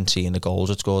games and seeing the goals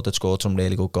they'd scored some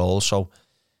really good goals. So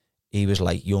he was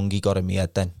like, Youngie got in my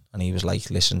head then, and he was like,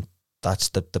 listen, that's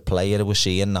the player that we're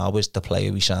seeing now is the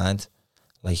player we signed.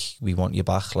 Like, we want you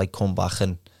back, like, come back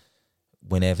and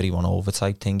win everyone over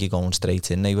type thing. You're going straight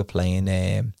in. They were playing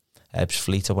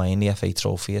Ebbsfleet away in the FA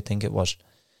Trophy, I think it was.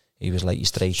 He was like, you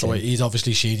straight in. So he's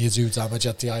obviously seen you do damage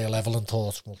at the higher level and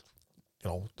thought,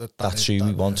 well, that's who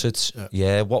we wanted.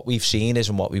 Yeah, what we've seen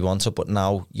isn't what we wanted, but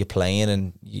now you're playing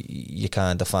and you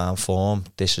kind of found form.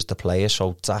 This is the player.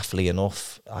 So daftly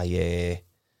enough, I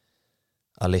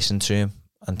listened to him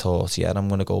and thought, yeah, I'm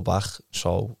going to go back.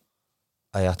 So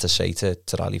I had to say to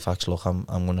Halifax, look, I'm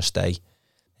going to stay.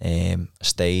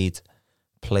 Stayed,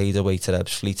 played away to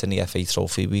Ebbsfleet in the FA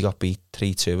Trophy. We got beat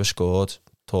 3-2, we scored.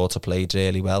 Thought I played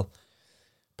really well.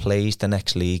 Plays the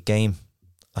next league game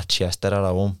at Chester at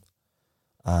home,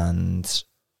 and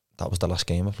that was the last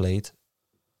game I played.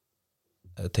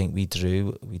 I think we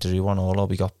drew 1-1, or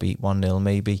we got beat 1-0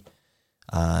 maybe,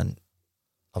 and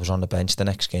I was on the bench the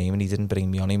next game and he didn't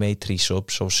bring me on. He made 3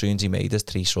 subs, so as soon as he made his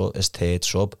third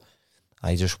sub,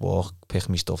 I just picked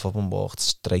my stuff up and walked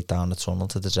straight down the tunnel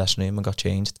to the dressing room and got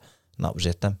changed, and that was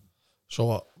it then. So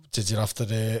what did you have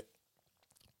to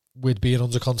with being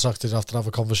under contract, did you have to have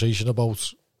a conversation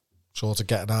about sort of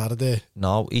getting out of there?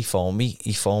 No, he phoned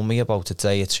me about a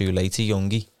day or two later,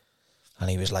 Youngie, and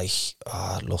he was like,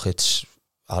 look, it's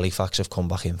Halifax have come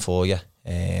back in for you,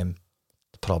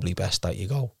 probably best that you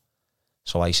go.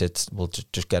 So I said, well,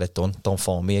 just get it done, don't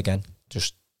phone me again,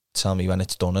 just tell me when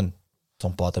it's done and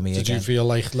don't bother me again. Did you feel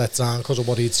like let down because of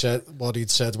what he'd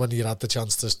said when you had the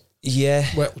chance to? Yeah.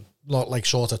 Not like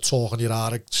sort of talking your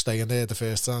out of staying there the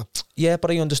first time. Yeah,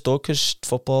 but I understood because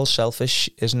football's selfish,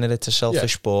 isn't it? It's a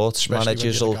selfish sport. Especially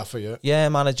managers will, gaffer,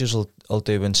 managers will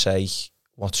do and say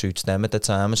what suits them at the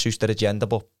time and suits their agenda.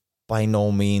 But by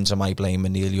no means am I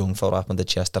blaming Neil Young for what happened at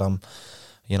Chester.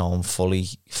 I'm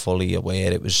fully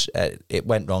aware it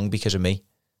went wrong because of me.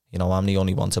 I'm the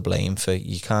only one to blame for.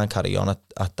 You can't carry on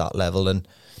at that level and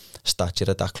stature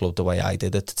at that club the way I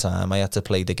did at the time. I had to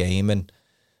play the game, and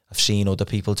I've seen other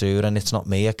people do it, and it's not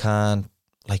me. I can't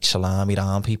like salami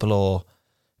around people or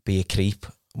be a creep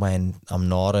when I'm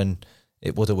not, and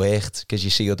it would have worked because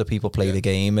you see other people play the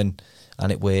game and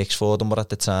it works for them. But at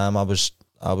the time, I was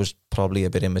probably a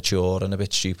bit immature and a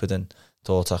bit stupid and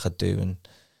thought I could do and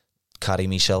carry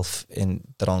myself in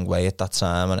the wrong way at that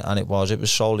time, and it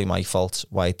was solely my fault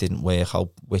why it didn't work out,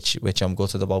 which I'm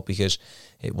gutted about, because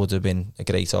it would have been a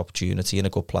great opportunity and a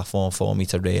good platform for me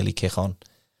to really kick on.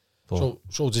 But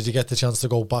so did you get the chance to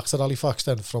go back to Halifax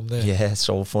then from there? Yeah,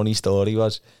 so funny story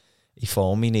was, he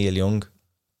phoned me, Neil Young,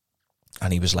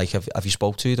 and he was like, have you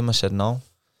spoke to them? I said no.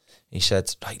 He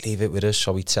said, right, leave it with us.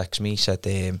 So he texted me, he said,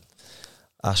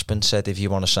 Aspen said if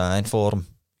you want to sign for him,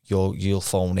 you'll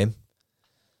phone him.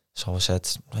 So I said,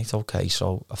 right, okay.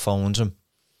 So I phoned him,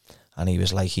 and he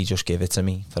was like, he just gave it to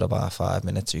me for about 5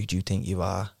 minutes. Who do you think you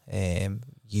are?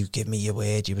 You give me your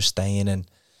word, you were staying, and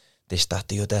this, that,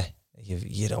 the other. You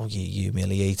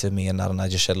humiliated me and that. And I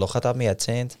just said, look, I'd had my head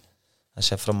turned. I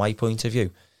said, from my point of view,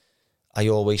 I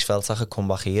always felt I could come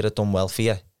back here, I'd done well for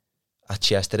you. At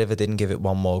Chester, if I didn't give it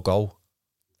one more go,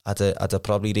 I'd have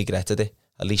probably regretted it.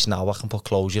 At least now I can put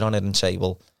closure on it and say,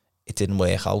 well, it didn't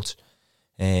work out.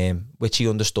 Which he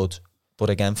understood, but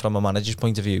again, from a manager's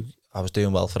point of view, I was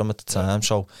doing well for him at the time,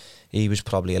 so he was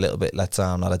probably a little bit let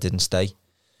down that I didn't stay.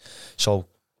 So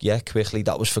yeah, quickly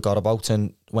that was forgot about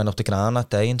and went up the ground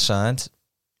that day and signed.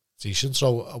 Decent.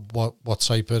 So what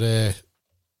type of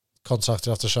contract do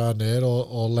you have to sign there,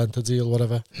 or length of deal,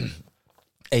 whatever?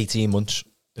 18 months.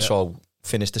 Yeah. So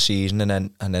finish the season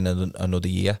and then another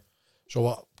year. So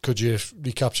what could you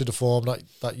recapture the form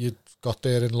that you got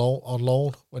there on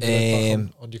loan when you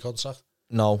went back on your contract?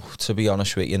 No, to be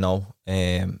honest with you, no.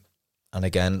 And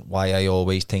again, why I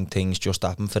always think things just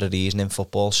happen for a reason in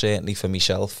football, certainly for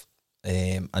myself.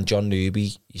 And John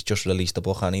Newby, he's just released a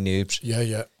book, hasn't he, Noobs?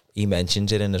 Yeah. He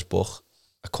mentions it in his book.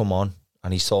 I come on,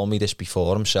 and he's told me this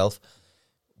before himself.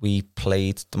 We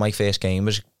played, my first game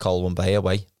was Colwyn Bay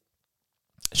away.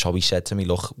 So he said to me,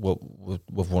 look,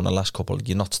 we've won the last couple.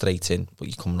 You're not straight in, but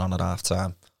you're coming on at half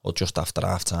time or just after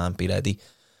half time. Be ready.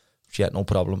 Yeah, no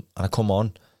problem. And I come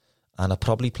on, and I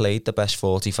probably played the best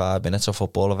 45 minutes of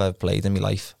football I've ever played in my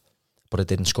life, but I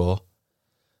didn't score.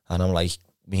 And I'm like,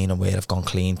 me and where I've gone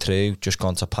clean through, just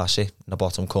gone to pass it in the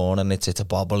bottom corner, and it's a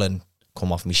bobble and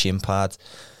come off my shin pad.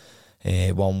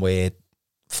 One where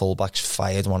fullback's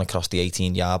fired one across the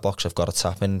 18-yard box. I've got a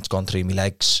tap in, it's gone through my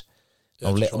legs.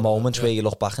 little moments where you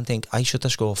look back and think, I should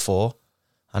have scored 4.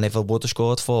 And if I would have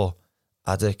scored 4,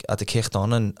 I'd have kicked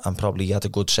on and probably had a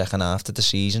good second half of the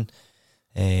season.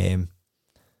 And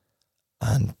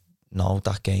no,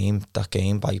 that game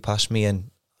bypassed me,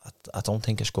 and I don't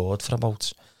think I scored for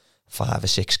about 5 or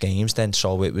 6 games then.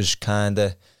 So it was kind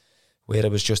of where I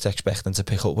was just expecting to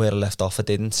pick up where I left off, I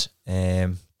didn't.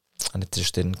 And it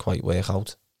just didn't quite work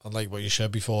out. And like what you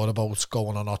said before about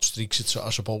going on hot streaks, it's, I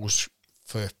suppose,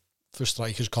 for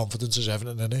strikers, confidence is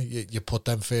everything, isn't it? You put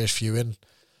them first few in,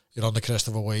 you're on the crest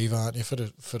of a wave, aren't you,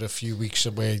 for a few weeks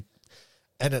away.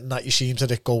 Anything that you seem to,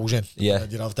 it goes in. Yeah.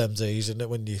 And you have them days, isn't it,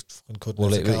 when you couldn't.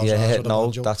 Well,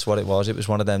 that's what it was. It was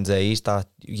one of them days that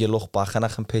you look back and I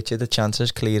can picture the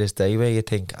chances clear as day, where you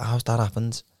think, how's that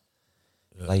happened?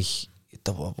 Yeah. Like,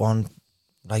 the one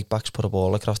right back's put a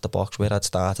ball across the box where I'd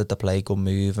started to play, good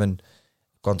move, and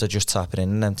gone to just tap it in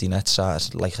an empty net,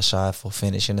 like a side foot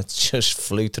finish, and it just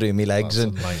flew through my legs.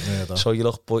 So you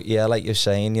look, but yeah, like you're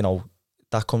saying, you know,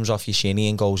 that comes off your shinny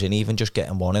and goes in. Even just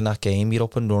getting one in that game, you're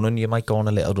up and running. You might go on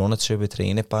a little run or 2 or 3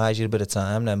 and it buys you a bit of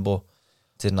time then, but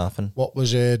it didn't happen. What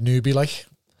was Newbie like?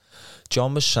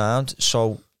 John was sound.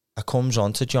 So I comes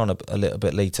on to John a little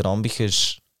bit later on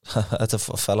because I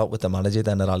fell out with the manager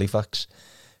then at Halifax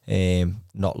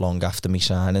not long after me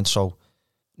signing. So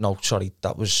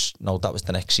that was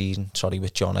the next season.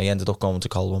 With John. I ended up going to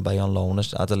Colwyn Bay on loan. I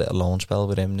had a little loan spell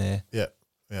with him there. Yeah.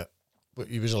 But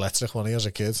he was electric when he was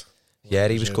a kid. Yeah,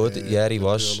 he was good. Yeah, he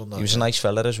was. He was a nice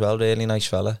fella as well, really nice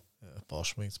fella. Yeah,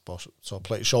 boss.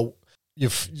 So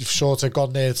you've sort of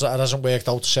gone there. It hasn't worked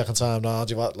out the second time now.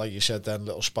 You've had, like you said, then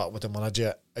little spat with the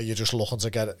manager. Are you just looking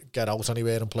to get out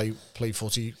anywhere and play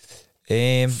footy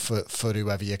for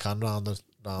whoever you can round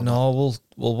No,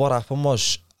 well, what happened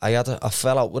was I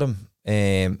fell out with him,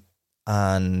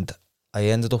 and I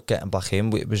ended up getting back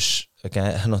in. It was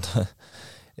again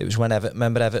It was when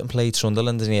Everton played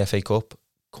Sunderland in the FA Cup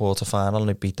quarter final and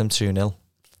they beat them 2-0.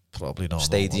 Probably not.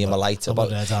 Stadium alight. It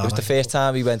was the first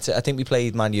time we went to. I think we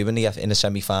played Man U in the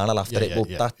semi-final after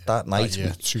it. But that night,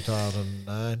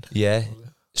 2009. Yeah.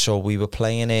 So we were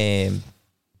playing.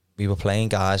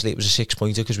 Guarsley. It was a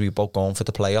 6-pointer because we were both going for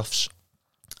the playoffs,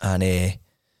 and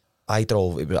I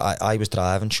drove. I was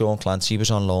driving. Sean Clancy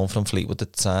was on loan from Fleetwood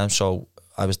at the time, so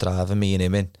I was driving, me and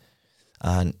him in,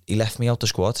 and he left me out the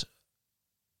squad.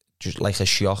 Just like a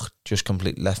shock, just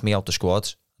completely left me out the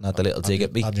squad and had a little dig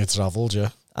at me. And you travelled, yeah.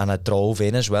 And I drove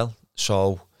in as well.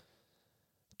 So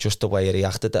just the way I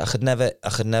reacted, I could never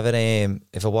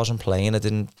if I wasn't playing, I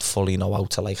didn't fully know how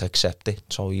to like accept it.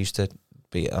 So I used to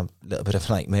be a little bit of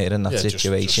a nightmare in that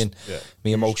situation.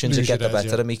 My emotions would get the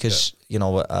better of me because you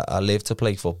know I live to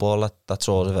play football. That's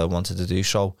all I wanted to do.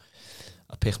 So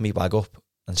I picked me bag up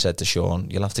and said to Sean,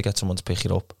 "You'll have to get someone to pick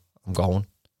it up. I'm going."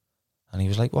 And he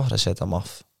was like, "What?" I said, "I'm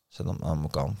off." I said, I'm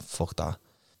gone, fuck that.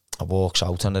 I walks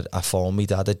out and I phoned me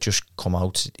dad had just come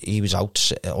out. He was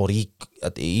out, or he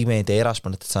made their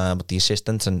husband at the time, but the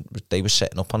assistant, and they were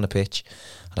setting up on the pitch.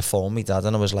 And I phoned me dad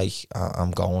and I was like,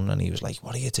 I'm going. And he was like,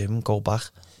 what are you doing? Go back.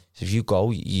 So if you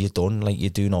go, you're done. Like, you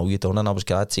do know you're done. And I was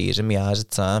glad, tears in my eyes at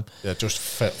the time. Yeah, just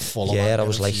full of I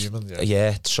was like, human,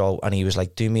 so, and he was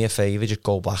like, do me a favour, just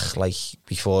go back. Like,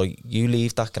 before you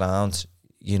leave that ground,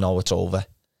 you know it's over.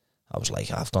 I was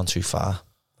like, I've gone too far.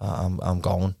 I'm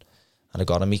going. And I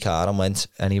got in my car and went.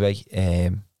 Anyway,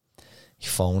 he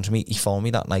phoned me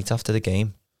that night after the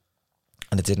game,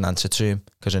 and I didn't answer to him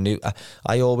because I knew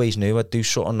I always knew I'd do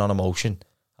something on emotion,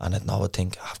 and I'd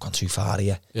think I've gone too far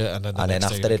here. Yeah, and then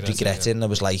after it regretting, I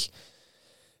was like,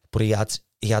 but he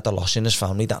had a loss in his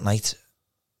family that night,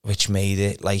 which made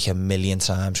it like a million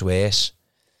times worse.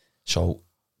 So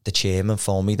the chairman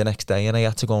phoned me the next day, and I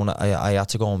had to go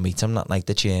and meet him that night.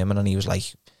 The chairman, and he was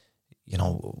like, you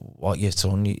know, what you've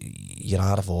done, you're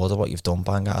out of order, what you've done,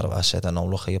 bang out of it. I said, I know,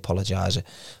 look, I apologise.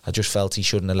 I just felt he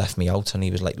shouldn't have left me out. And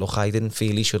he was like, look, I didn't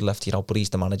feel he should have left you out, but he's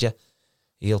the manager.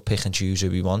 He'll pick and choose who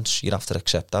he wants. You'd have to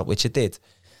accept that, which I did.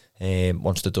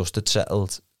 Once the dust had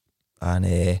settled. And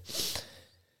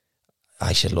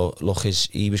I said, look,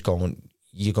 he was going,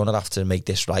 you're going to have to make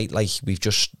this right. Like, we've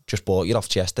just bought you off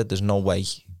Chester. There's no way,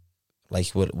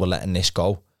 like, we're letting this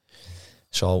go.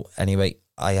 So, anyway,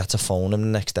 I had to phone him the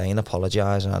next day and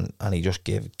apologise, and he just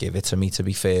give it to me, to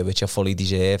be fair, which I fully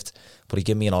deserved. But he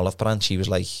gave me an olive branch. He was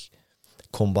like,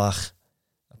 come back,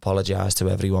 apologise to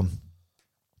everyone,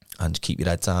 and keep your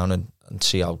head down and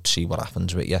see what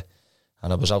happens with you.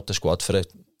 And I was out the squad for I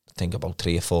think about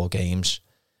 3 or 4 games.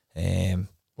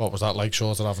 What was that like,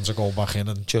 sort of having to go back in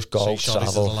and just go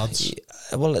travel?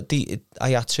 Well, I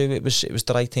had to. It was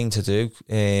the right thing to do.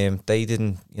 They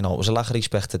didn't, you know, it was a lack of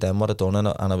respect to them what I'd done, and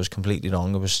I was completely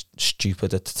wrong. I was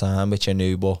stupid at the time, which I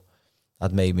knew, but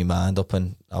I'd made my mind up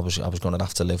and I was going to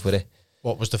have to live with it.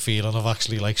 What was the feeling of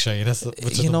actually like saying it?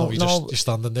 You're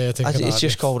standing there thinking, it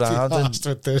just go round and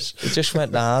it just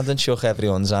went round and shook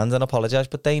everyone's hand and apologised.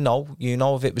 But they know,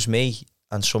 if it was me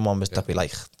and someone was to be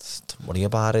like, don't worry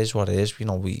about it, is what it is.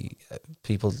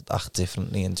 People act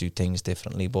differently and do things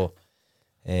differently. But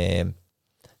I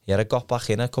got back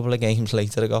in a couple of games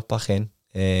later. I got back in,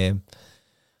 and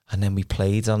then we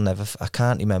played. I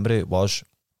can't remember who it was.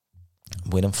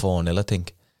 Winning 4-0, I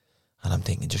think. And I'm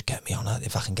thinking, just get me on it.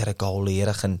 If I can get a goal here,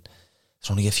 I can. There's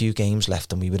only a few games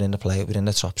left, and we were in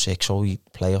the top 6, so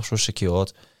playoffs were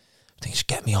secured. I think, just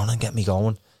get me on and get me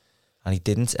going. And he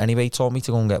didn't. Anyway, he told me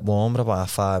to go and get warm with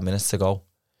about 5 minutes to go.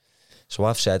 So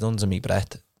I've said under me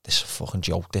breath, this is a fucking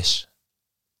joke, this.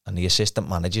 And the assistant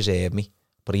manager's heard me,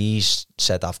 but he's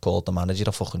said I've called the manager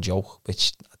a fucking joke,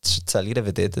 which, to tell you if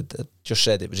it did, I just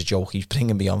said it was a joke. He's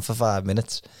bringing me on for 5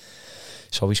 minutes.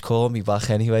 So he's called me back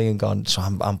anyway and gone, so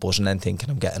I'm buzzing then thinking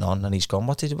I'm getting on. And he's gone,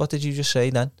 what did you just say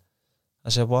then? I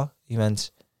said, what? He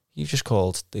went, you've just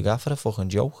called the gaffer a fucking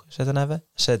joke. I said, I never. I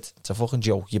said, it's a fucking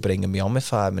joke. You're bringing me on with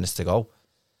 5 minutes to go.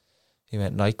 He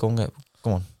went, right, go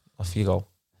on, off you go.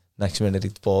 Next minute,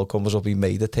 the ball comes up, he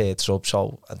made a third sub,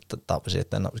 so that was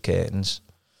it then, that was curtains.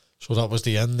 So that was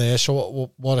the end there.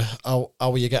 So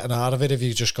how were you getting out of it? Have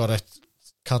you just got to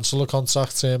cancel a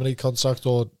contract, terminate contract,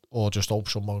 or just hope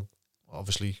someone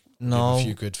obviously give a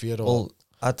few good for you? Or? Well,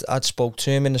 I'd spoke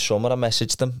to him in the summer. I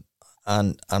messaged him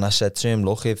and I said to him,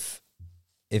 look, if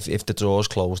the door's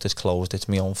closed, it's closed. It's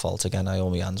my own fault again. I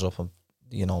hold my hands up. I'm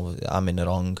in the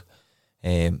wrong.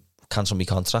 Cancel my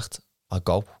contract. I'll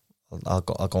go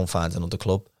and find another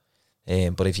club.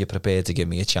 But if you're prepared to give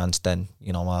me a chance, then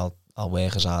I'll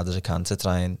work as hard as I can to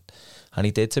try and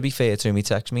he did. To be fair to him, he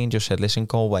texted me and just said, listen,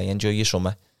 go away, enjoy your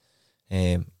summer,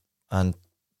 and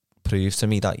prove to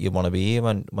me that you want to be here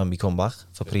when we come back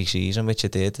for pre-season, which I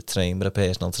did. I trained with a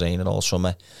personal trainer all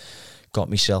summer, got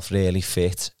myself really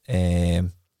fit,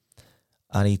 and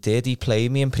he did. He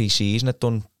played me in pre-season.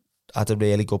 Had a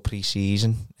really good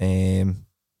pre-season,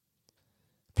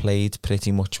 played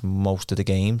pretty much most of the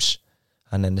games,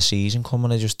 and then the season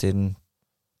coming I just didn't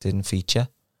feature,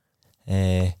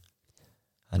 and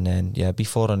then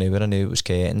before I knew it was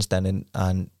curtains then,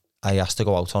 and I asked to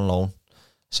go out on loan.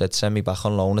 Said send me back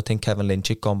on loan. I think Kevin Lynch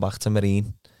had gone back to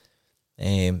Marine.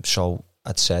 So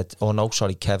I'd said,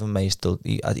 Kevin May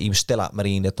he was still at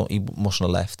Marine. He mustn't have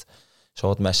left. So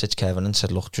I'd messaged Kevin and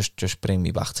said, look, just bring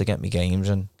me back to get me games,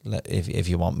 and if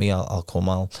you want me, I'll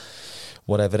come.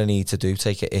 Whatever I need to do,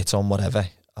 take a hit on whatever,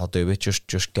 I'll do it.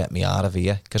 Just get me out of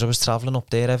here, because I was travelling up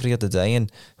there every other day, and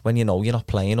when you're not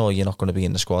playing or you're not going to be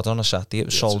in the squad on a Saturday, it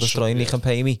was soul destroying. They can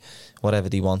pay me whatever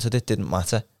they wanted. It didn't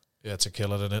matter. Yeah, it's a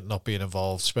killer, in it, not being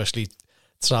involved, especially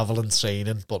travelling,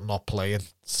 training, but not playing.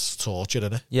 It's torture,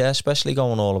 isn't it? Yeah, especially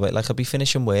going all the way. Like, I'd be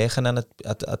finishing work and then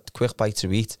I'd quick bite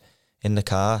to eat in the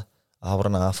car, hour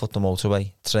and a half up the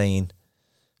motorway, train.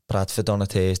 Bradford on a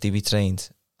Thursday, we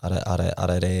trained at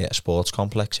a sports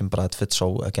complex in Bradford.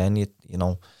 So again,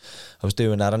 I was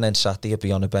doing that, and then Saturday I'd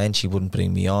be on a bench, he wouldn't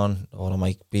bring me on, or I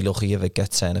might be lucky if I get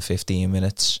 10 or 15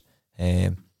 minutes.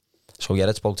 So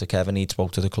I spoke to Kevin, he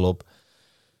spoke to the club.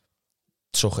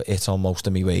 Took it on most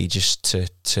of my wages to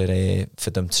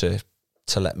for them to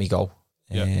let me go.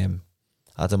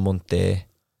 Had a month there,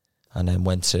 and then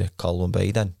went to Colwyn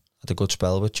Bay. Then had a good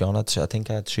spell with John. I think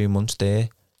I had 2 months there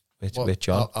with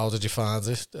John. How did you find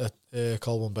it at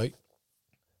Colwyn Bay?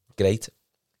 Great.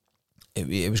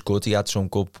 It was good. He had some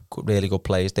really good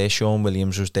players there. Sean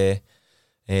Williams was there.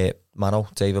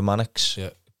 David Mannix. Yeah,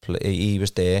 he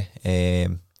was there.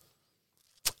 He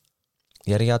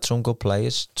had some good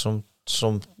players.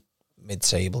 Some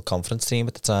mid-table conference team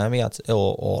at the time he had,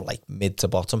 or like mid to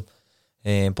bottom,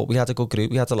 but we had a good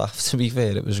group. We had a laugh, to be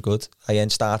fair. It was good. I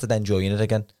started enjoying it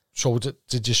again. So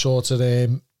did you sort of,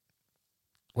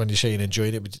 when you're saying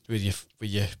enjoying it, were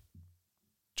you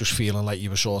just feeling like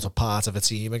you were sort of part of a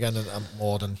team again, and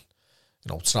more than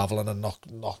travelling and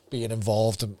not being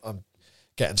involved and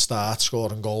getting starts,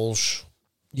 scoring goals?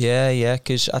 Yeah,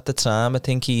 because at the time I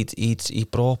think he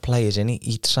brought players in.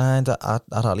 He signed at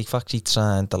Halifax. He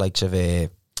signed the likes of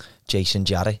Jason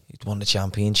Jarrett, who'd won the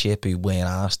championship, who weren't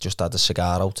asked, just had a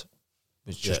cigar out.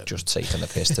 Was just taking the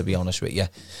piss, to be honest with you.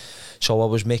 So I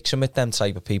was mixing with them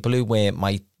type of people who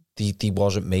weren't he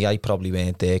wasn't me. I probably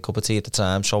weren't their cup of tea at the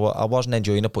time, so I wasn't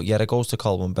enjoying it. But it goes to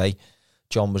Colwyn Bay.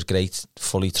 John was great,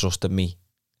 fully trusted me.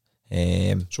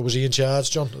 So was he in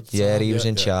charge, John? Yeah, he was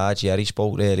in charge. Yeah, he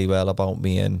spoke really well about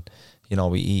me, and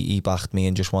he backed me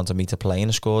and just wanted me to play. And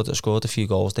I scored a few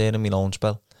goals there in my loan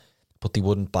spell, but they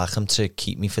wouldn't back him to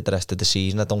keep me for the rest of the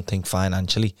season. I don't think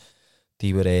financially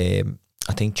they were.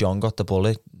 I think John got the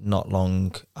bullet not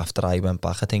long after I went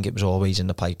back. I think it was always in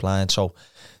the pipeline. So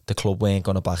the club weren't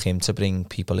going to back him to bring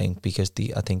people in because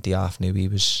I think the half knew he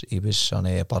was on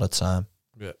a borrowed time.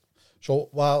 Yeah. So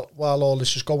while all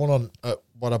this is going on,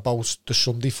 what about the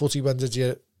Sunday footy? When did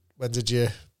you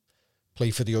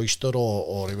play for the Oyster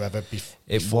or whoever?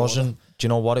 It wasn't. Do you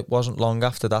know what? It wasn't long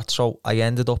after that. So I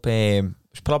ended up. It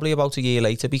was probably about a year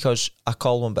later because at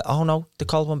Colwyn Bay. Oh no, the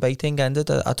Colwyn Bay thing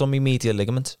ended. I done my medial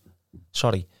ligament.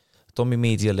 Sorry, done my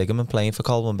medial ligament playing for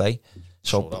Colwyn Bay.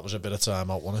 So that was a bit of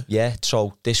time out, wasn't it? Yeah.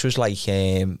 So this was like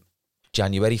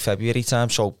January, February time.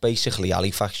 So basically,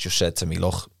 Halifax just said to me,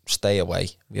 "Look, stay away.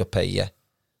 We'll pay you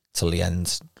till the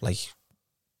end." Like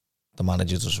the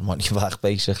manager doesn't want you back,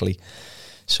 basically.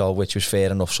 So which was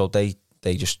fair enough. So they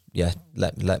just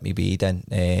let me be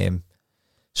then.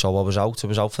 So I was out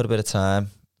for a bit of time,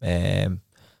 and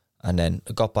then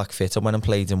I got back fit. I went and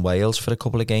played in Wales for a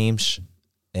couple of games.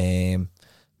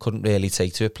 Couldn't really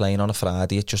take to it playing on a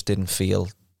Friday. It just didn't feel.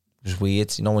 It was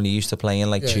weird, you know, when you used to playing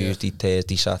like Tuesday,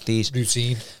 Thursday, Saturdays.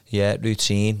 Routine. Yeah,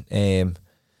 routine. I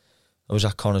was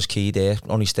at Connors Quay there.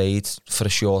 Only stayed for a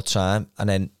short time, and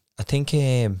then I think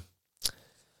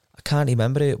I can't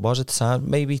remember who it was at the time.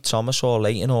 Maybe Thomas or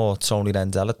Leighton or Tony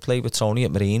Rendell had played with Tony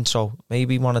at Marine. So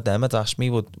maybe one of them had asked me,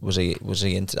 was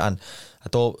he into? And I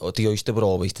thought the Oyster were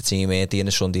always the team in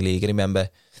the Sunday League. I remember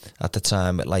at the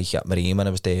time, like at Marine when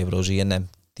I was there with Rosie and them,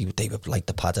 they were like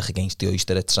the paddock against the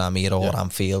Oyster at Tranmere or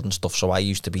Anfield and stuff. So I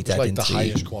used to be dead intrigued. The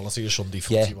highest quality of Sunday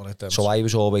footy, wasn't it? So I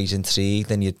was always intrigued,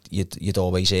 and you'd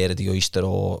always hear of the Oyster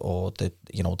or the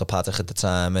the paddock at the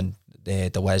time and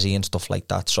the Wesley and stuff like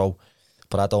that. So.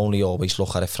 But I'd only always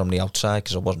look at it from the outside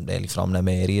because I wasn't really from them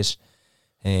areas.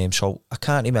 So I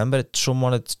can't remember it.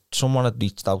 Someone had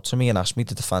reached out to me and asked me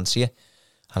to fancy it.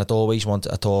 And I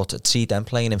thought I'd see them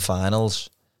playing in finals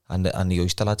and the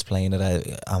Oyster lads playing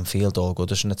at Anfield or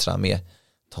Goodison at Tranmere.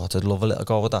 Thought I'd love a little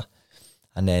go with that.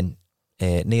 And then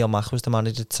Neil Mack was the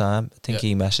manager at the time. I think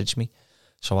he messaged me.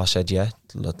 So I said, yeah,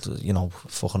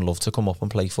 fucking love to come up and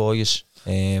play for you.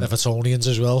 Evertonians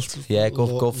as well. Yeah,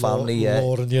 good family, yeah.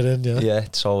 Lauren, you're in, yeah. Yeah,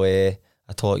 so I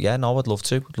thought, yeah, no, I'd love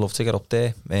to get up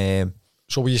there.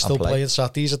 So were you still playing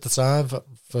Saturdays at the time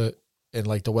for in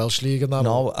like the Welsh League and that?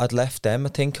 No, I'd left them. I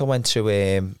think I went to,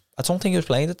 I don't think I was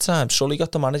playing at the time. Sully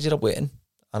got the manager at Witton,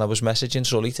 and I was messaging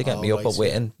Sully to get me up at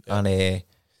Witton, and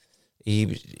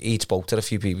he spoke to a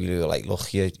few people who were like,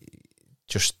 look, you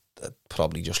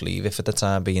probably just leave it for the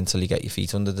time being until you get your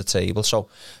feet under the table. So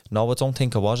no, I don't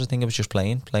think I was. I think I was just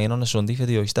playing on a Sunday for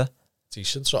the Oyster.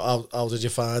 Decent. So how did you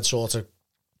find sort of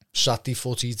Saturday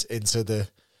footy into the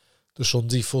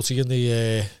Sunday footy and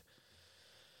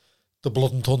the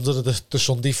blood and thunder of the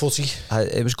Sunday footy?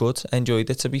 It was good. I enjoyed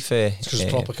it, to be fair. Because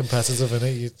it's proper competitive,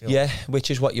 innit? Yeah,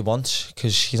 which is what you want,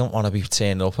 because you don't want to be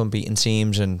turning up and beating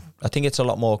teams, and I think it's a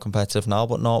lot more competitive now,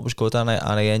 but no, it was good, and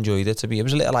I enjoyed it. It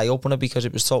was a little eye-opener because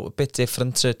it was a bit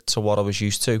different to what I was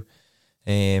used to.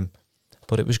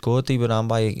 But it was good. They were run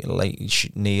by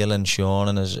like Neil and Sean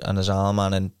and his arm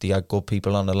man, and they had good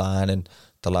people on the line, and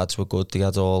the lads were good. They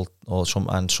had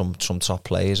some top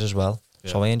players as well.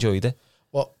 Yeah. So I enjoyed it.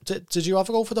 Well, did you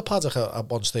ever go for the paddock at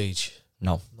one stage?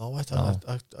 No. No, I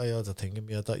heard a thing in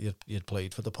me that you'd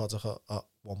played for the paddock at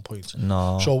one point.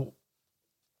 No. So,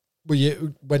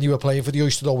 when you were playing for the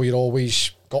Oyster, though, you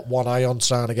always got one eye on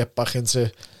trying to get back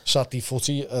into Saturday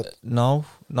footy? No,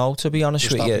 to be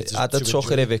honest with you. I'd have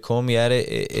took it if it come, yeah.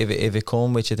 If it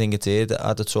come, which I think it did,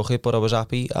 I'd have took it, but I was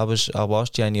happy. I was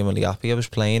genuinely happy. I was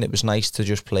playing. It was nice to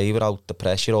just play without the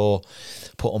pressure or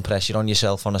putting pressure on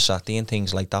yourself on a Saturday and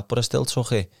things like that, but I still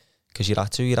took it because you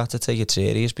had to take it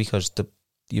serious, because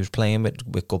you was playing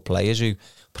with good players who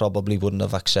probably wouldn't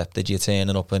have accepted you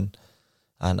turning up and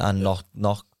not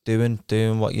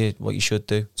doing what you should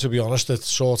do. To be honest, it's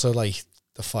sort of like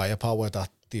the firepower that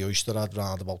the Oyster had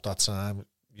round about that time.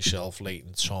 Yourself,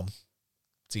 Leighton, Tom,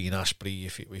 Dean Ashbury,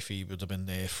 if he would have been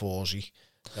there, Forsey.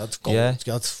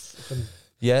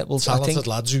 Talented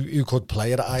lads who could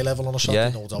play at a high level on a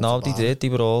Saturday. Yeah, no, they did. They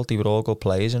were all good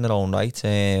players in their own right.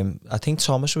 I think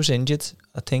Thomas was injured.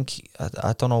 I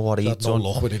don't know what he'd done. No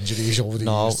luck with injuries over the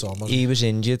years, Thomas. He was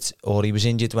injured, or he was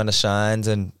injured when I signed,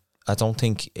 and I don't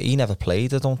think he never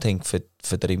played. I don't think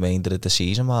for the remainder of the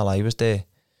season while I was there.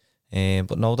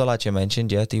 But no, the lads you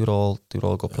mentioned, yeah, they were all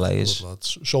good players. Good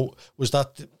lads. So was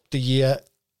that the year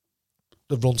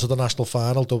the run to the national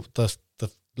final, the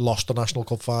lost the National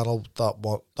Cup final that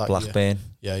Blackburn?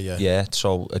 Year? Yeah.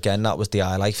 So again, that was the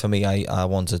highlight for me. I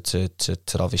wanted to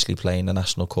obviously play in the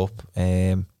National Cup,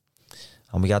 and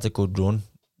we had a good run.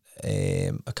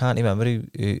 I can't remember who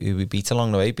we beat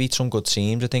along the way. Beat some good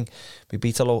teams, I think. We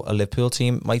beat a Liverpool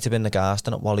team. Might have been the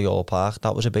Garston at Wally Hall Park.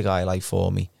 That was a big highlight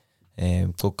for me.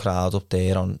 Good crowd up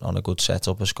there on a good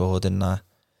setup. I scored in that.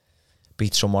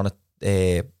 Beat someone at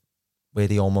where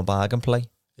the Oman Bargain play.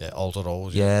 Yeah, Alder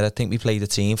Rose. Yeah, I think we played a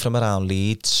team from around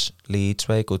Leeds. Leeds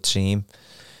were a good team.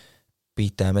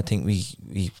 Beat them. I think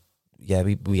we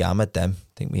hammered them.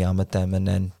 And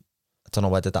then I don't know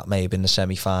whether that may have been the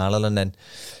semi-final, and then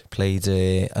played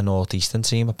a northeastern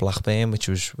team at Blackburn, which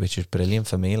was brilliant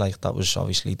for me. Like, that was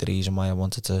obviously the reason why I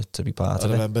wanted to be part of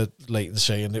it. I remember Leighton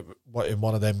saying it in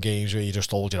one of them games where you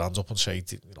just hold your hands up and say,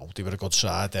 you know, they were a good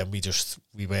side. Then we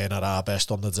weren't at our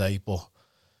best on the day, but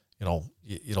you know,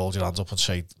 you hold your hands up and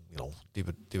say, you know, they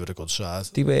were a good side.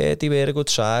 They were a good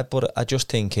side, but I just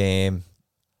think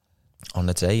on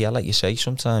the day, yeah, like you say,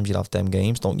 sometimes you have them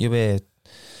games, don't you, where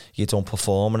you don't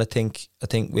perform. And I think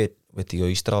with the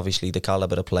Oyster, obviously the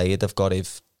calibre of player they've got,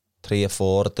 if 3 or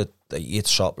 4 at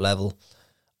top level,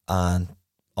 and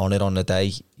on the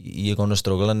day you're going to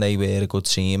struggle, and they were a good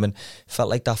team, and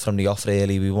felt like that from the off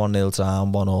really. We 1-0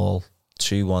 down, 1-1,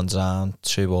 2-1 down,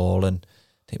 2-2, and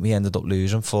I think we ended up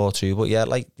losing 4-2. But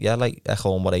like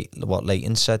echoing what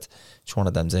Leighton said, it's one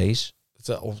of them days.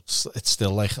 It's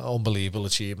still like unbelievable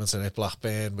achievements in it,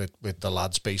 Blackburn, with the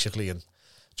lads basically, and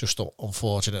just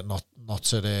unfortunate not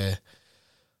to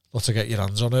get your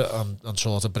hands on it and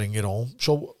sort of bring it home.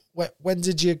 So when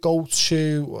did you go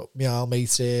to my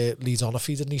mate Leeds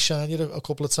Onify? Didn't he sign you a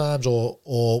couple of times,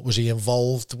 or was he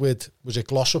involved with, was it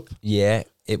Glossop? Yeah,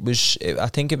 it was. I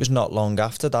think it was not long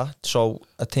after that. So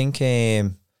I think yeah,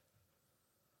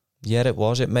 it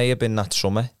was. It may have been that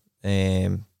summer.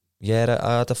 Yeah,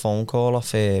 I had a phone call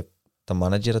off the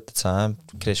manager at the time,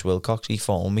 Chris Wilcox. He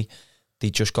phoned me.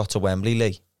 They just got to Wembley,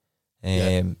 Lee.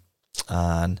 And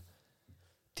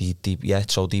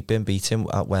so they'd been beaten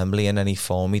at Wembley, and then he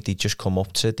phoned me. They'd just come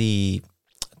up to the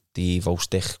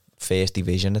Vostich First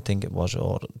Division, I think it was,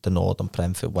 or the Northern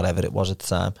Brentford, whatever it was at the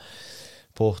time.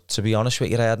 But to be honest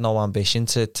with you, I had no ambition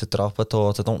to drop. I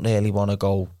thought I don't really want to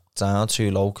go down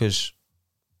too low, because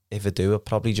if I do, I'd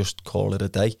probably just call it a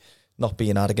day. Not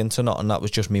being arrogant or not, and that was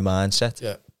just my mindset.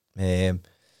 Yeah. And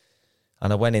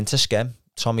I went into Skem.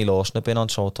 Tommy Lawson had been on,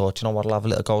 so I thought, you know what, I'll have a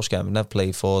little go Skem. I've never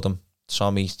played for them.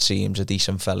 Tommy seems a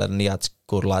decent fella, and he had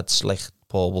good lads like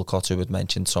Paul Wilcott, who had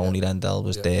mentioned. Tony Rendell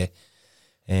was there.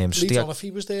 Leeds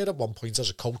Onify was there at one point as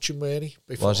a coach, weren't he?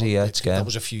 Before, was he? Yeah, that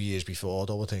was a few years before,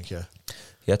 though, I think, yeah.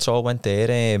 Yeah, so I went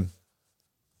there,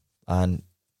 and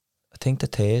I think the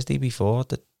Thursday before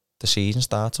the season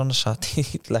starts on the Saturday,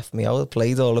 he left me out. I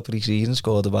played all the pre-season,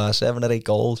 scored about 7 or 8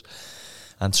 goals,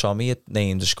 and Tommy had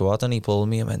named the squad, and he pulled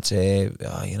me and went,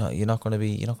 you're not going to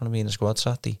be in the squad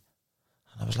Saturday.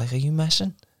 And I was like, are you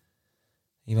messing?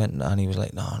 He went, and he was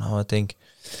like, no, I think.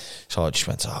 So I just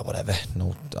went, whatever.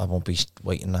 No, I won't be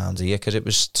waiting around here, because it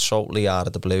was totally out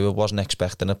of the blue. I wasn't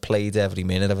expecting it. Played every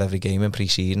minute of every game in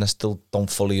pre-season. I still don't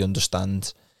fully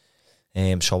understand.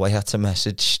 So I had to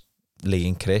message Lee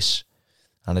and Chris,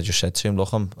 and I just said to him,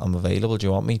 look, I'm available. Do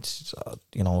you want me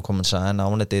to, come and sign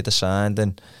now? And I did. I signed,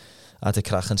 and I had a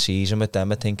cracking season with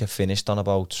them. I think I finished on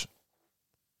about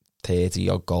 30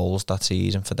 odd goals that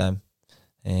season for them.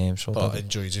 But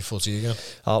enjoyed your footy again?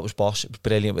 Oh, it was boss. It was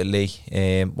brilliant with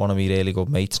Lee. One of my really good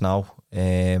mates now.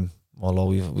 Although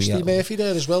we Steve Murphy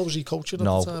there as well? Was he coaching at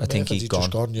the time? No, I think he'd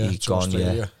gone. He'd gone,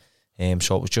 yeah.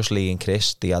 So it was just Lee and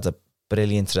Chris. They had a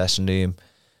brilliant dressing room.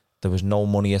 There was no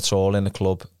money at all in the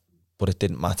club, but it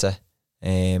didn't matter.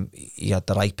 He had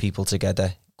the right people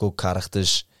together, good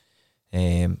characters,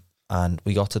 and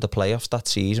we got to the playoffs that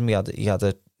season. He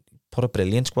had put a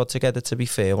brilliant squad together, to be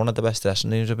fair. One of the best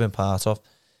dressing rooms I've been part of.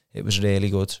 It was really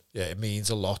good. Yeah, it means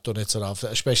a lot, doesn't it, to have,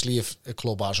 especially if a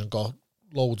club hasn't got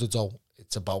loads of dough.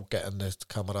 It's about getting the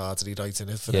camaraderie right in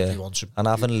it for everyone. And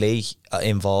having Lee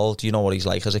involved, you know what he's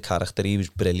like as a character. He was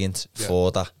brilliant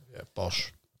for that. Yeah,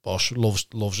 Bosch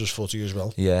loves his footy as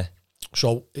well. Yeah.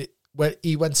 So where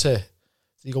he went to, did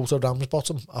he go to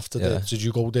Ramsbottom after did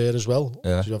you go there as well?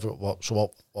 Yeah. Did you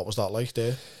what was that like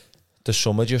there? The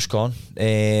summer just gone.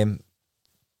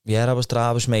 Yeah, I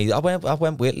was made. I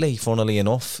went with Lee, funnily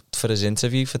enough, for his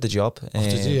interview for the job.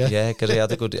 Did you? Yeah, because I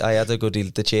had a good.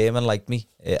 The chairman liked me,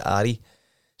 Harry.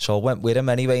 So I went with him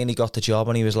anyway, and he got the job,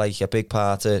 and he was like a big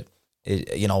part of,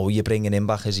 you're bringing him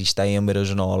back, is he staying with us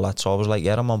and all that. So I was like,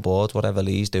 yeah, I'm on board, whatever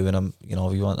Lee's doing, if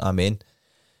you want, I'm in.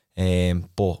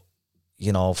 But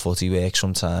footy work,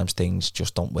 sometimes things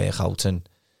just don't work out, and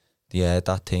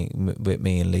that thing with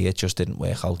me and Lee, it just didn't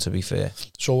work out, to be fair.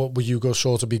 So were you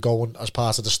sort of be going as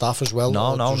part of the staff as well?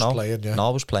 No. Playing, yeah? No,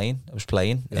 I was playing.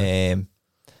 Yeah.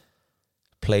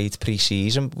 played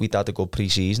pre-season. We'd had a good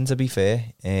pre-season, to be fair.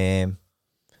 And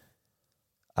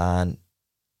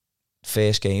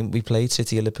first game, we played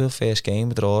City of Liverpool, first game,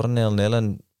 we drawing 0-0,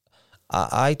 and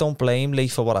I don't blame Lee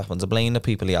for what happened. I blame the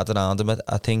people he had around him.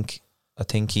 I think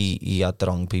he had the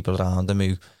wrong people around him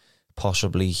who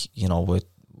possibly, with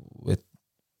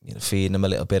feeding him a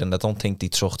little bit, and I don't think they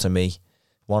trusted me.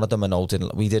 One of them,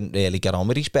 we didn't really get on.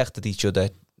 We respected each other.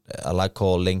 A lad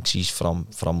called Links, he's from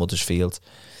Huddersfield,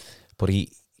 but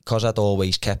because I'd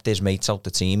always kept his mates out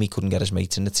the team, he couldn't get his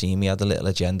mates in the team. He had a little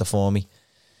agenda for me,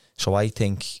 so I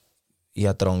think he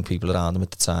had the wrong people around him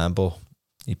at the time. But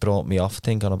he brought me off, I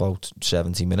think, on about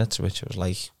 70 minutes, which was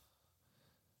like,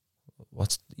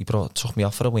 took me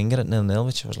off for a winger at 0-0,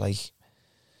 which was like,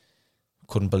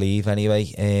 couldn't believe.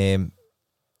 Anyway,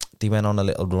 they went on a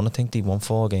little run. I think they won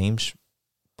 4 games,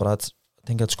 but I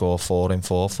think I'd score 4 in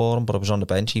 4 for him, but I was on the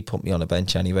bench. He put me on the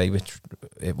bench anyway, which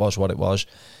it was what it was.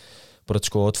 But I'd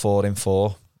scored 4 in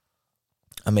 4.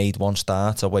 I made 1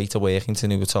 start away to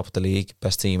Workington, who were top of the league,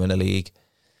 best team in the league.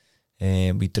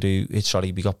 We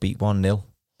got beat 1-0.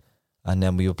 And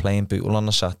then we were playing Bootle on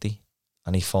the Saturday,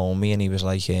 and he phoned me and he was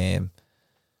like, I'm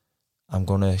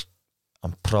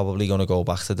probably gonna go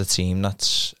back to the team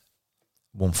that's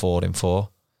won 4 in 4.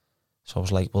 So I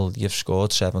was like, well, you've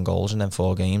scored 7 goals in them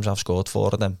 4 games. I've scored 4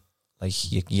 of them. Like,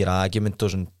 your argument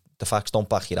the facts don't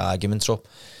back your arguments up.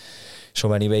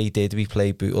 So anyway, he did. We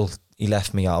played Bootle. He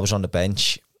left me. I was on the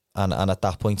bench. And at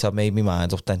that point, I'd made my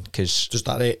mind up then. Cause Does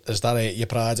that hit your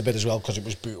pride a bit as well? Because it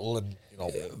was Bootle and,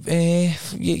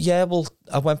 yeah, well,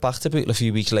 I went back to Bootle a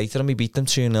few weeks later and we beat them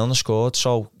 2-0 and scored.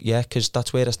 So, yeah, because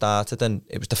that's where I started. And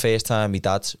it was the first time my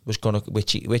dad was going to,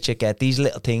 which again, these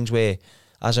little things where,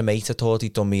 as a mate, I thought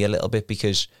he'd done me a little bit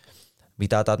because my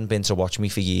dad hadn't been to watch me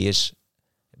for years.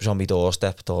 It was on my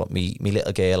doorstep. Thought me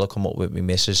little girl had come up with me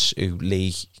missus, who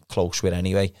Lee close with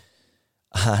anyway.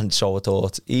 And so I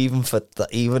thought, even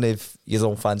if you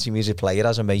don't fancy me as a player,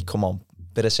 as a mate, come on,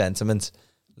 bit of sentiment,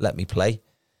 let me play.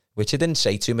 Which I didn't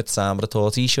say to him at the time, but I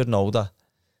thought he should know that.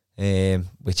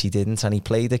 Which he didn't, and he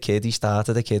played a kid. He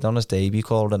started a kid on his debut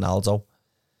called Ronaldo.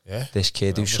 Yeah, this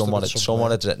kid who someone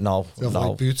had no,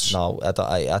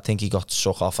 I think he got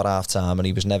struck off at half time and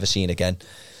he was never seen again.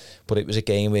 But it was a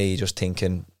game where you're just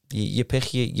thinking, you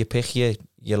pick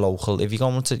your local. If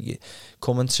you're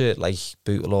coming to like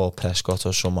Bootle or Prescott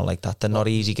or someone like that, they're not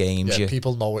easy games. Yeah,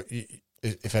 people know it.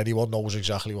 If anyone knows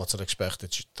exactly what to expect,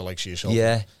 it's the likes of yourself.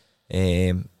 Yeah.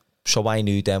 So I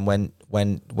knew then when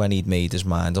he'd made his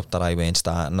mind up that I weren't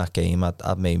starting that game,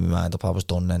 I'd made my mind up. I was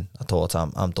done then. I thought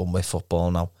I'm done with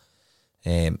football now.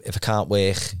 If I can't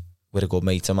work with a good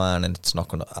mate of mine, and it's not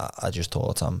gonna, I just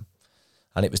thought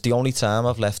and it was the only time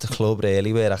I've left the club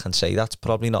really where I can say that's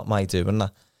probably not my doing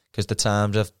that, because the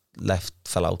times I've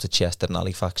fell out of Chester and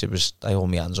Halifax, I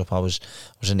hold my hands up. I was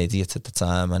an idiot at the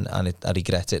time, and I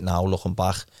regret it now looking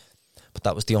back. But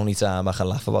that was the only time I can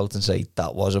laugh about and say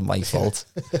that wasn't my fault.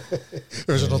 It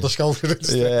was another scout.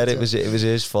 Yeah, it was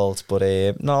his fault. But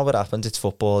no, what happens? It's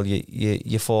football.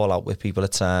 You fall out with people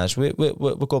at times. We're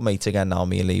good mates again now,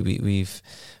 me and Lee.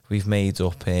 We've made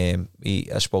up. I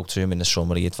spoke to him in the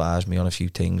summer. He advised me on a few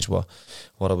things. What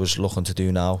I was looking to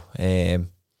do now. He was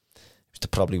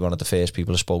probably one of the first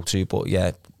people I spoke to. But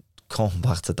yeah, coming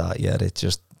back to that, yeah, it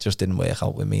just didn't work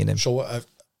out with me and him. So.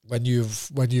 When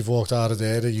you've walked out of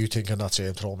there, are you thinking that's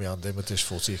it, throw me hand in with this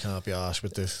footy, you can't be arsed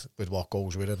with what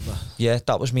goes with it? Yeah,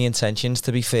 that was my intentions,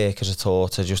 to be fair, because I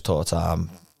just thought I'm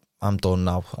done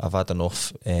now, I've had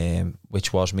enough,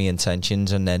 which was my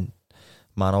intentions. And then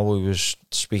Mano, we was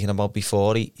speaking about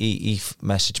before, he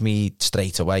messaged me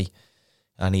straight away,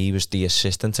 and he was the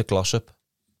assistant at Glossop,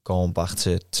 going back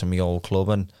to my old club,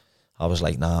 and I was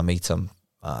like, nah mate, I'm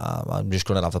just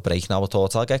going to have a break now. I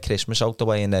thought I'll get Christmas out the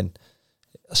way and then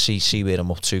see where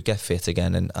I'm up to, get fit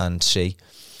again and see.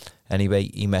 Anyway,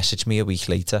 he messaged me a week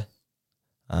later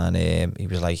and he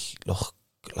was like, look,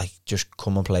 like just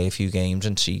come and play a few games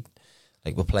and see,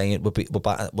 like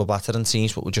we're battering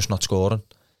teams but we're just not scoring.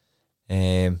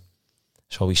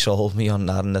 So he sold me on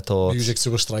that, and I thought music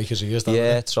to a striker's ears.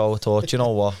 Yeah, so I thought, you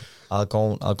know what, I'll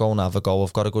go and have a go.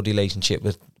 I've got a good relationship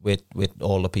with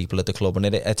all the people at the club, and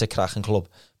it's a cracking club,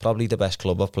 probably the best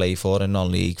club I've played for in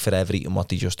non-league for everything what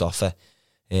they just offer.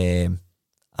 And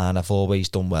I've always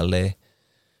done well there.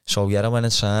 So yeah, I went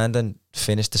and signed and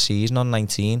finished the season on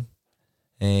 19.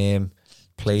 We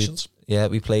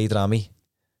played Rami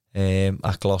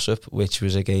at Glossop, which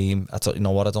was a game. I thought, you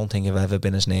know what, I don't think I've ever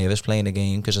been as nervous playing a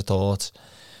game, because I thought,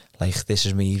 like, this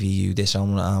is me v you. This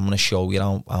I'm going to show you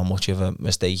how much of a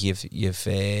mistake you've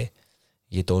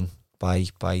done by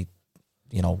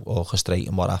you know,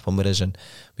 orchestrating what happened with us, and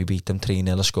we beat them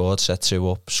 3-0, scored, set 2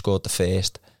 up, scored the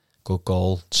first, good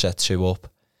goal, set 2 up,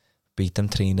 beat them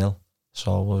 3-0,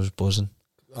 so I was buzzing.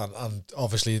 And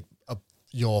obviously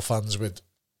your fans with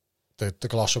the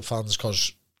Glossop fans,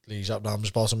 because Leeds at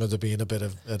Ramsbottom would have been a bit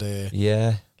of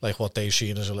yeah, like what they've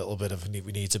seen as a little bit of we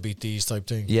need to beat these type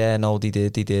thing. Yeah, no, they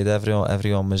did.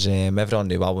 Everyone was everyone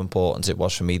knew how important it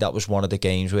was for me. That was one of the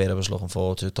games where I was looking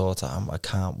forward to. Thought I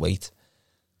can't wait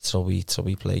till we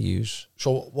play yous.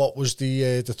 So what was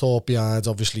the thought behind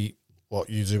obviously what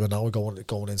you do now,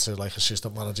 going into like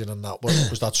assistant managing and that?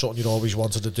 Was that something you'd always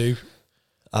wanted to do?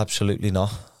 Absolutely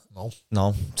not.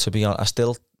 No. To be honest,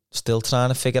 I still trying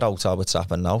to figure out how it's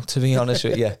happened now. To be honest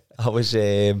with you, I was.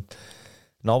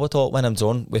 No, I thought when I'm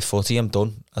done with footy, I'm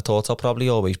done. I thought I'll probably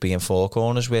always be in four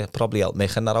corners with probably help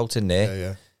Mick and that out in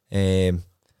there. Yeah.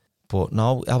 But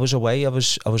no, I was away. I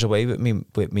was away with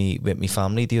me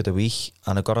family the other week,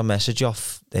 and I got a message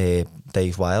off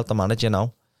Dave Wild, the manager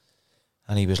now,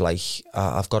 and he was like,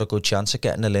 "I've got a good chance of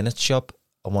getting a Linnets job.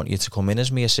 I want you to come in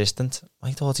as my assistant."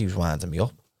 I thought he was winding me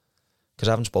up because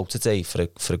I haven't spoke to Dave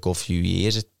for a good few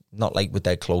years. It's not like we're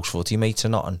dead close footy mates or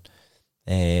nothing.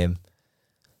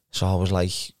 So I was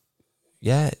like,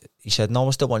 yeah. He said, no,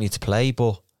 I still want you to play,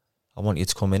 but I want you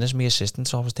to come in as my assistant.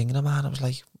 So I was thinking, man, I was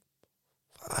like,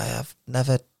 I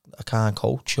can't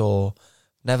coach or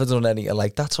never done anything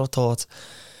like that. So I thought,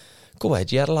 go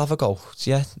ahead, yeah, I'll have a go.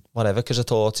 Yeah, whatever, because I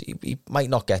thought he might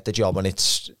not get the job and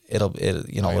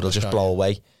it'll just blow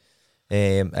away.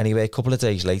 Anyway, a couple of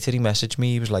days later, he messaged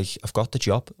me. He was like, I've got the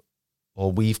job,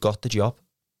 or we've got the job.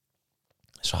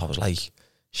 So I was like,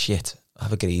 shit,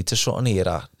 I've agreed to something here.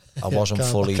 I wasn't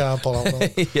fully. I can't pull out now.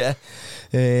 Yeah.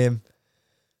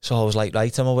 So I was like,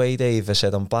 right, I'm away, Dave. I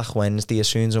said, I'm back Wednesday. As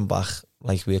soon as I'm back,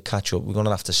 like, we'll catch up. We're going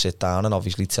to have to sit down and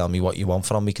obviously tell me what you want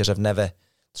from me, because I've never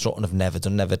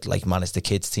done, like, managed the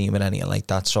kids team or anything like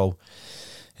that. So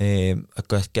I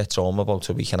gets home about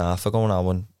a week and a half ago now,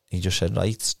 and he just said,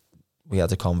 right, we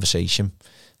had a conversation.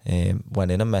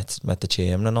 Went in and met the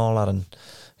chairman and all that, and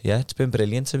yeah, it's been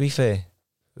brilliant, to be fair.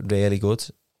 Really good.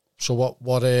 So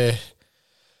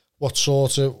what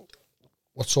sort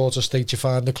of state you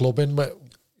find the club in?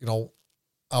 You know,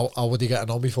 how were they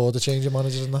getting on before the change of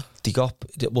managers and that? They got,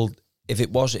 well, if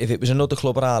it was another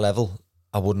club at our level,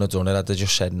 I wouldn't have done it. I'd have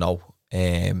just said no.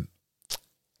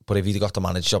 But if he'd got the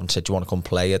manager job and said, do you want to come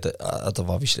play, I'd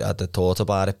have thought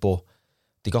about it. But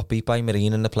they got beat by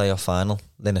Marine in the playoff final,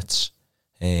 Linnets.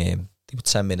 They were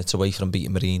 10 minutes away from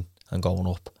beating Marine and going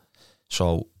up.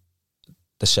 So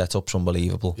the setup's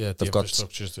unbelievable. Yeah, they've got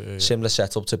similar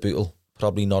setup to Bootle,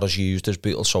 probably not as used as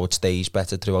Bootle, so it stays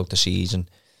better throughout the season.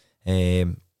 I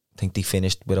think they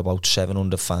finished with about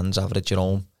 700 fans average at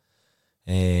home.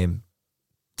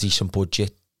 Decent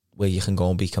budget where you can go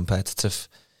and be competitive.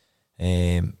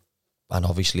 And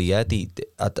obviously, yeah,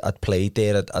 I'd played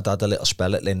there. I'd had a little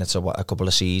spell at Linnets a couple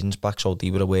of seasons back, so they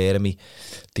were aware of me.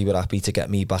 They were happy to get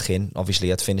me back in.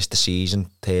 Obviously, I'd finished the season,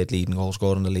 third leading goal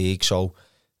scorer in the league, so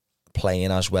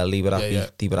playing as well, they were happy. Yeah.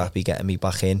 They were happy getting me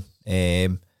back in.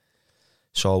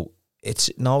 So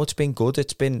it's been good.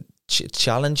 It's been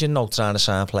challenging now trying to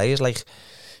sign players. Like,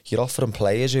 you're offering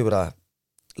players who were at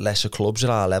lesser clubs at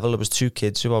our level. There was 2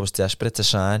 kids who I was desperate to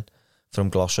sign from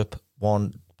Glossop.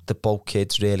 Both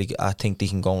kids really, I think they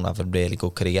can go and have a really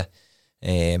good career.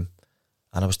 And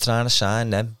I was trying to sign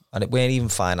them, and it weren't even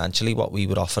financially what we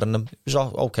were offering them. It was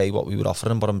okay what we were offering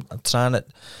them, but I'm trying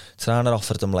to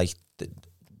offer them like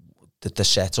the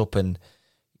setup and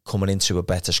coming into a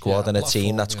better squad and a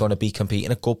team that's going to be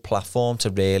competing, a good platform to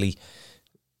really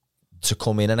to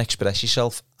come in and express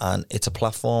yourself. And it's a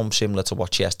platform similar to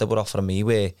what Chester were offering me,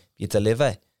 where you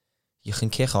deliver, you can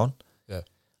kick on. Yeah.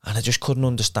 And I just couldn't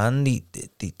understand.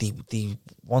 They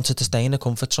wanted to stay in the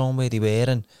comfort zone where they were,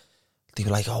 and they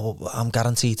were like, oh, I'm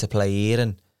guaranteed to play here.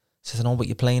 And I said, no, but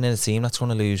you're playing in a team that's going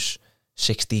to lose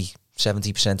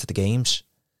 60-70% of the games.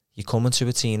 You're coming to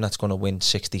a team that's going to win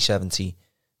 60-70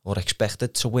 or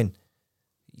expected to win.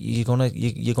 You're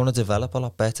gonna develop a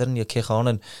lot better and you kick on.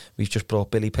 And we've just brought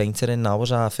Billy Painter in now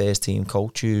as our first team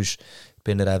coach, who's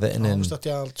been at Everton. Was that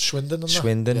the old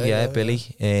Swindon? Yeah, Billy.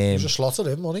 He was a slotted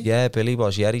in, wasn't he? Yeah, Billy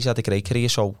was. Yeah, he's had a great career.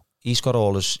 So he's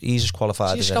as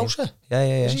qualified as anyone.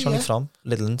 Yeah. He's only from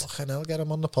Lidland. Fucking hell, get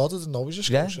him on the pod. I didn't know he was a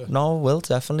Scouser. Yeah, no, Will,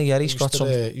 definitely. Yeah, he's got some.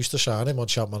 Used to sign him on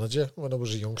Champ Manager when I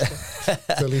was a youngster.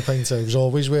 Billy Painter. He was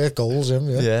always worth goals, him.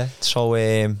 Yeah. So.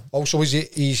 So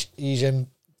he's in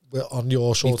on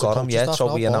your sort of. We've got him. Yeah.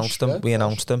 So we announced him. Yeah, we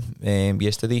announced him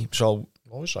yesterday. So.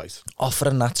 Always right.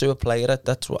 Offering that to a player,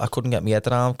 that's what I couldn't get my head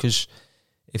around, because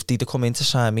if they'd have come in to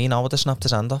sign me, now I would have snapped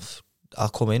his hand off. I'll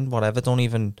come in, whatever. Don't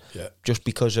even just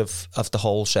because of the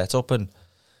whole setup, and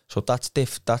so that's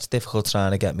difficult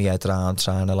trying to get my head around,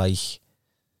 trying to like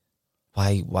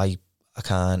why I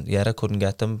can't. Yeah, I couldn't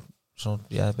get them. So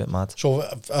yeah, a bit mad. So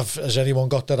has anyone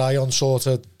got their eye on sort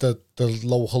of the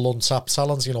local untapped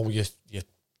talent? You know, your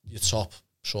top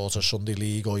sort of Sunday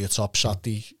league or your top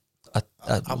Saturday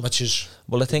amateurs.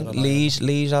 Well, I think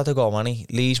Lee's had a go, man.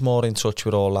 Lee's more in touch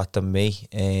with all that than me,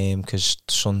 because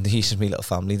Sundays is my little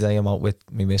family day. I'm out with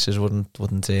my missus wouldn't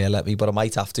let me, but I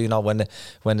might have to now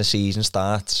when the season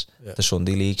starts. The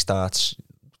Sunday league starts,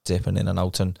 dipping in and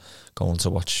out and going to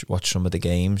watch some of the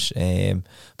games.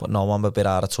 But no, I'm a bit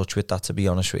out of touch with that, to be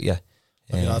honest with you.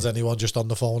 Have you had anyone just on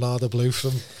the phone out of the blue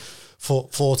from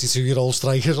 42-year-old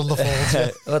strikers on the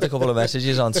phone? I had a couple of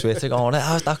messages on Twitter going,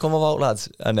 how's that come about, lads?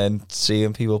 And then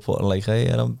seeing people putting like, hey,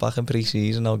 I'm back in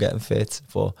pre-season, I'm getting fit.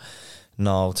 But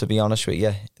no, to be honest with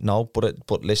you, no.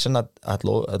 But listen, I'd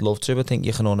love to. I think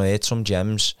you can unearth some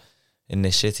gems in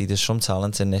this city. There's some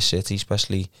talent in this city,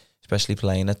 especially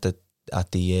playing at the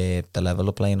level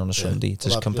of playing on a Sunday. It's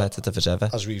as competitive as ever.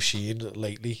 As we've seen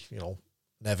lately, you know,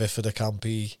 Never for the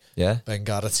Campy, Ben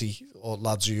Garrity, or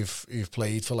lads who've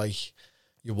played for like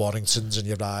your Warringtons and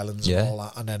your Islands and all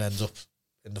that, and then end up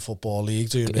in the Football League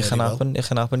doing it can happen. It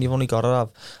can happen. You've only got to have.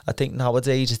 I think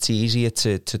nowadays it's easier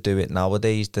to do it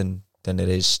nowadays than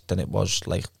it was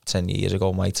like 10 years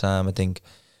ago. My time, I think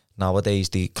nowadays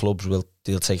the clubs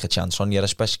they'll take a chance on you,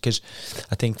 especially because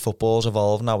I think football's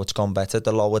evolved now. It's gone better.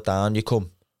 The lower down you come,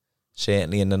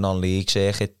 certainly in the non-league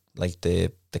circuit, like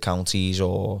the counties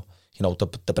or, you know,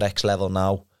 the Brex level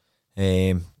now,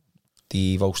 the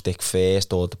Evo Stick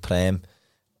first or the Prem,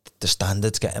 the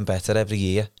standard's getting better every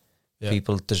year.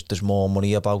 People, there's more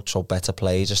money about, so better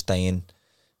players are staying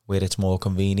where it's more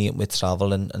convenient with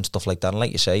travel and stuff like that. And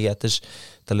like you say, there's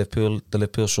the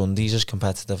Liverpool Sundays as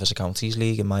competitive as a counties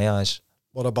league in my eyes.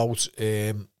 What about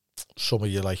some of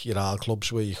your R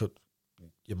clubs where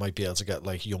you might be able to get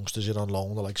like youngsters in on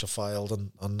loan, the likes of Fylde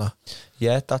and that?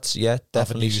 Yeah, that's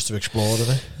definitely used to explore,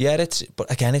 isn't it? Yeah,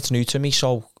 but again, it's new to me,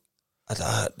 so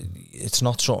it's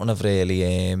not something I've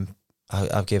really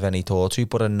I've given any thought to.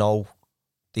 But I know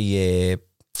the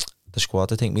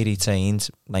squad. I think we retained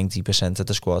 90% of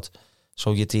the squad,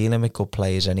 so you're dealing with good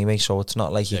players anyway. So it's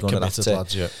not like you're going to have to.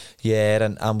 Lads,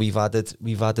 and we've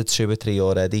added 2 or 3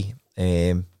 already.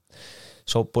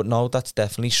 So, but no, that's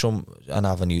definitely an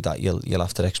avenue that you'll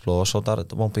have to explore. So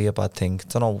that won't be a bad thing. I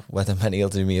don't know whether many will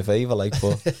do me a favour, like,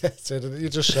 but you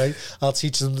just say, I'll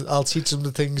teach them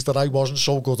the things that I wasn't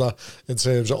so good at in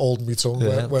terms of holding my tongue.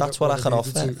 That's what I can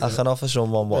offer. I can offer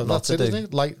someone what not to do.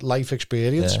 Isn't it? Life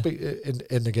experience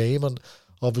in the game, and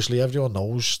obviously everyone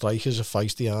knows strikers are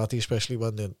feisty, aren't they? Especially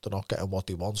when they're not getting what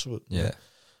they want. So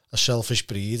a selfish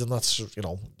breed, and that's, you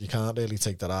know, you can't really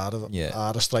take that out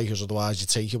of strikers, otherwise you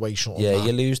take away something.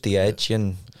 You lose the edge,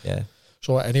 and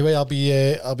So anyway, I'll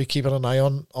be keeping an eye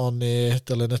on the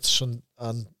Linnets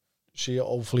and see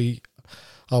hopefully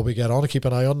how we get on. Keep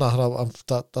an eye on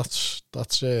that.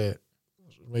 That's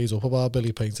made up about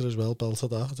Billy Painter as well. Belted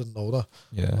that, I didn't know that.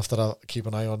 Yeah, after I'll keep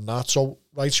an eye on that. So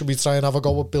right, should we try and have a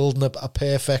go at building a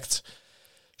perfect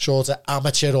sort of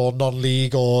amateur or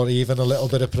non-league or even a little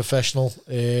bit of professional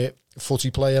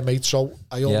footy player, mate? So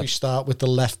I always start with the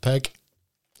left peg.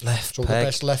 The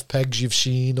best left pegs you've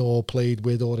seen or played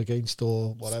with or against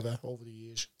or whatever over the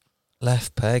years.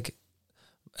 Left peg.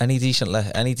 Any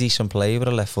decent player with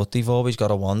a left foot, they've always got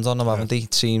a wand on them, haven't they?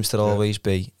 It seems to always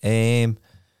be.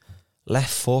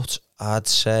 Left foot, I'd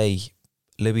say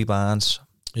Louis Barnes.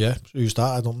 Yeah, who's that?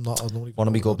 I don't one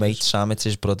of my good mates, Sam, it's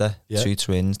his brother. 2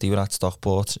 twins. They were at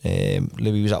Stockport.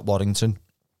 Louis was at Warrington.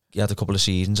 He had a couple of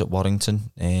seasons at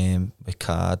Warrington with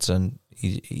cards, and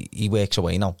he works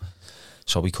away now,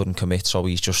 so he couldn't commit. So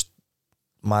he's just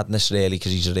madness, really,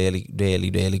 because he's a really,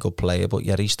 really, really good player. But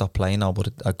he stopped playing now. But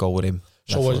I'd go with him.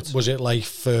 So was it like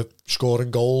for scoring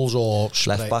goals or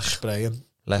left back? Spraying?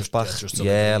 Left back,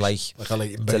 like a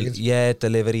Leighton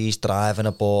deliveries, driving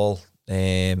a ball,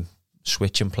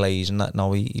 switching plays and that.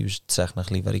 No, he was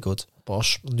technically very good.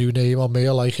 Boss, new name on me.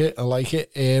 I like it.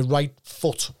 Right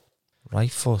foot.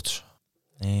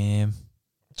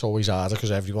 It's always harder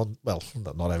because everyone, well,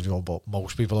 not everyone, but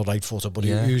most people are right footed. But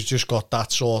he's just got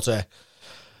that sort of,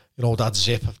 you know, that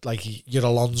zip. Like your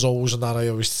Alonso's and that. I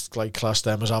always like class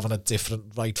them as having a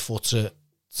different right foot to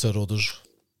others.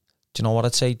 Do you know what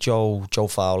I'd say? Joe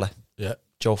Fowler. Yeah.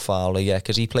 Joe Fowler,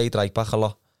 because he played right back a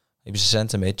lot. He was a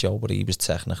centre mid, Joe, but he was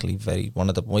technically he's one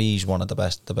of the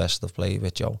best I've played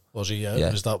with, Joe. Was he?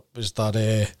 Yeah. Is that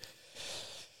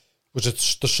Was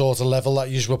it the sort of level that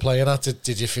you were playing at?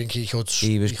 Did you think he could?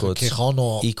 He was good. Kick on,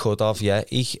 or he could have. Yeah.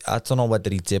 I don't know whether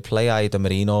he did play either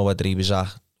Marino, whether he was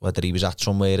at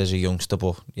somewhere as a youngster.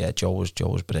 But yeah, Joe was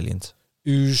brilliant.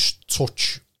 Who's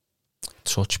touch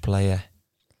player?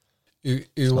 Who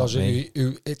was it?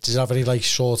 Who did you have any like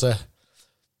sort of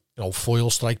foil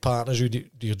strike partners who do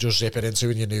you just zip it into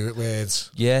and you knew it weren't?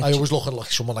 Yeah. I always look at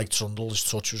like someone like Trundle. His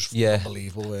touch was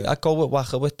unbelievable. I'd go with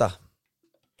Wacker with that.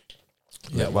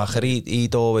 Yeah, Wacker,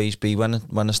 he'd always be, when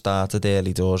I started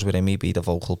early doors with him, he'd be the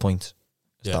focal point.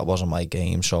 That wasn't my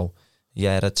game, so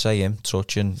yeah, I'd say him,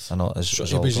 touching.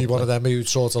 Was he one of them who'd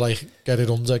sort of like get it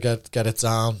under, get it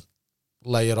down,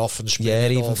 lay it off and spin?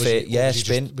 Yeah,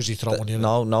 spin. Was he throwing you?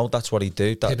 No, that's what he'd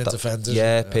do. Pinning defenders.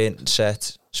 Yeah, pin,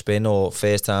 set, spin, or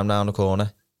first time down the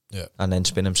corner. Yeah. And then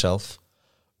spin himself.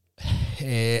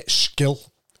 Skill.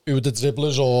 Who were the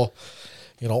dribblers or,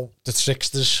 the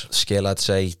tricksters? Skill, I'd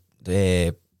say.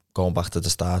 Going back to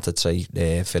the start, I'd say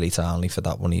Philly Townley for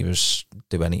that when he was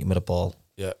doing anything with the ball.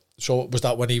 Yeah. So was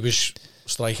that when he was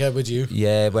striker with you?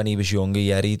 Yeah, when he was younger.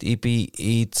 Yeah, you'd be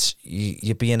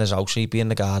in his house, he'd be in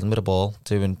the garden with the ball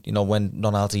doing. When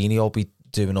Ronaldinho be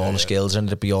doing all the skills and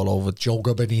it'd be all over.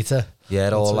 Joga Benita. Yeah,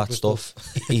 all that stuff.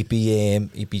 he'd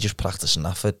be just practicing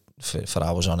that for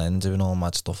hours on end, doing all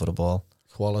mad stuff with the ball.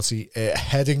 Quality,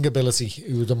 heading ability.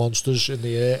 Who were the monsters in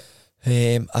the air?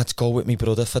 I'd go with my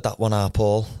brother for that one,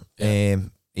 Paul. Yeah.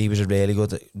 He was a really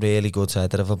good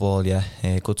header of a ball, yeah.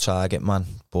 Good target man.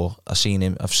 But I've seen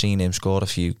him score a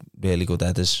few really good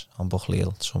headers on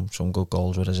Buckleel. Some good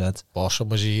goals with his head. Awesome.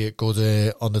 Was he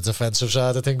good on the defensive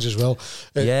side of things as well?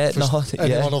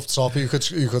 Anyone off top who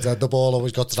could head the ball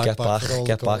always got dragged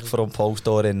get back from post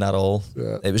or in that all.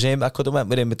 Yeah. It was him. I could have went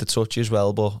with him with the touch as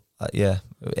well, but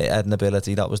heading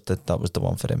ability, that was the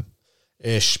one for him.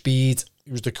 Speed.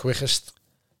 He was the quickest.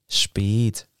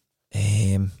 Speed.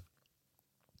 The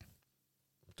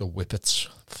Whippets.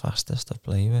 Fastest to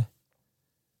play with.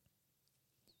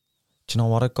 Do you know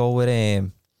what I'd go with?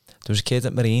 There was a kid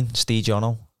at Marine, Steve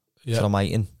Jono, from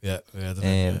Eighton.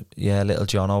 Little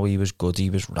Jono, he was good,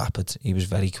 he was rapid, he was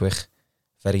very quick.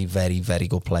 Very, very, very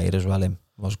good player as well, him.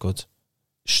 Was good.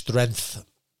 Strength.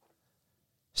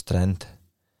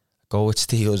 Go with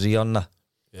Steve Uzi on that.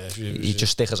 Yeah, he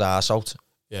just stick his ass out.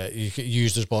 Yeah, he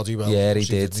used his body well. Yeah, he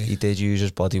did. He did use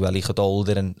his body well. He could hold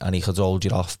it and he could hold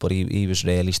you off, but he was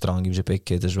really strong. He was a big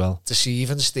kid as well.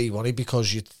 Deceiving Steve, wasn't he?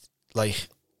 Because you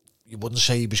wouldn't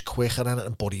say he was quick or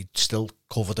anything, but he'd still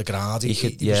cover the ground. He was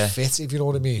fit, if you know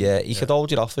what I mean. Yeah, he could hold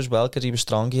you off as well because he was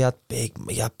strong. He had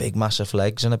big, massive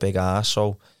legs and a big ass,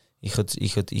 so he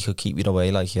could keep you away.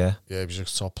 Yeah, he was a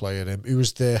top player. Who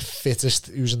was the fittest?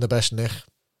 Who was in the best nick?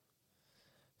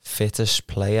 Fittest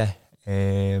player.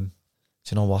 Do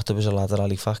you know what? There was a lad at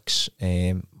Halifax,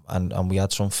 and we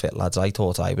had some fit lads. I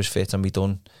thought I was fit, and we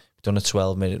done a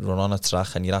 12-minute run on a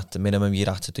track, and the minimum you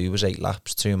had to do was 8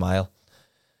 laps, 2 mile.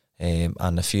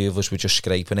 And a few of us were just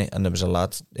scraping it, and there was a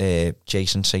lad,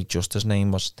 Jason St. Just his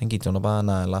name was. I think he'd done about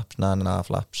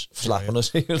 9.5 laps, slapping us.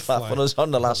 He was slapping us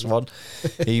on the last one.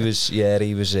 He was. Just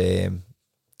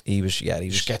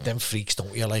get them freaks,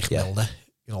 don't you? Like Milner,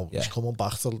 he's coming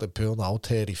back to the pool now,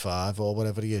 35 or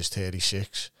whatever he is,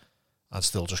 36. And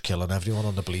still just killing everyone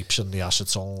on the bleeps and the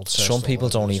acetone. Some people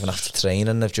don't even have to train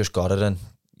and they've just got it, and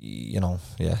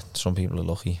some people are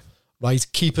lucky. Right,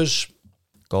 keepers.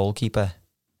 Goalkeeper.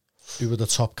 Who were the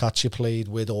top cats you played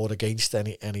with or against?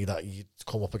 Any that you'd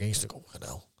come up against and go,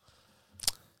 hell.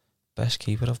 Best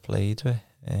keeper I've played with?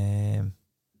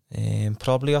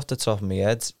 Probably off the top of my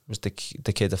head was the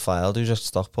kid at Fylde who's at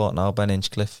Stockport now, Ben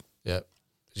Inchcliffe. Yeah.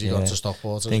 Has he gone to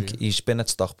Stockport? I think he's been at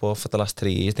Stockport for the last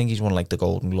 3 years. I think he's won the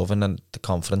Golden Glove and the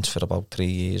conference for about 3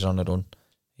 years on a run.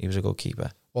 He was a good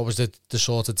keeper. What was the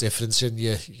sort of difference in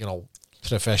your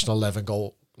professional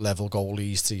level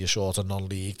goalies to your sort of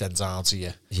non-league, then down to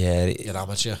your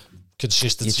amateur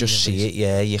consistency? You just see it,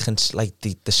 yeah. You can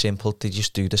the simple. They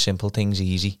just do the simple things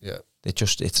easy. Yeah.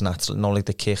 It's natural, not like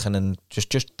the kicking and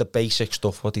just the basic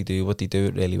stuff. What they do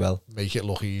it really well. Make it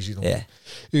look easy. Yeah.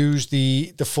 Who's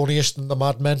the funniest and the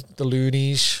madmen, the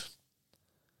loonies?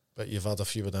 Bet you've had a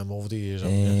few of them over the years.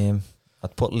 I'd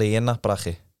put Lee in that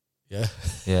bracket. Yeah.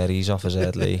 Yeah, he's off his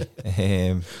head, Lee.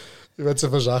 He went to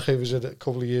Verzach. He was a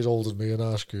couple of years older than me in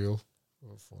our school.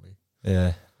 Oh, funny.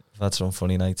 Yeah, I've had some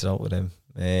funny nights out with him.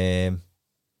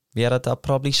 I'd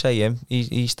probably say him.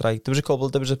 He's right. There was a couple.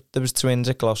 There was twins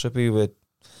at Glossop who were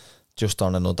just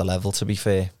on another level. To be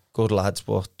fair, good lads,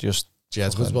 but just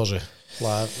Jedwards, was it?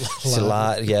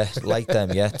 Yeah, like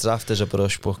them. Yeah, draft as a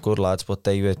brush, but good lads. But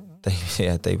they were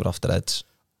off their heads.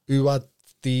 Who had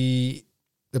the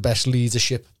best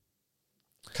leadership?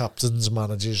 captains,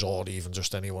 managers, or even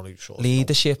just anyone who sort of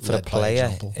leadership for a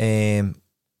player.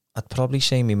 I'd probably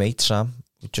say my mate Sam.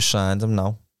 We just signed him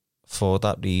now for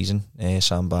that reason.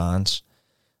 Sam Barnes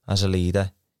as a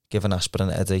leader, giving aspirin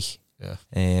a headache.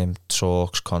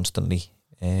 Talks constantly.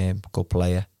 Good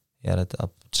player. Yeah, I'd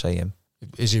say him.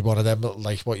 Is he one of them,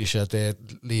 like what you said there,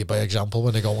 lead by example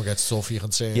when they go and get stuff you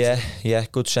can say? Yeah,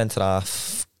 good centre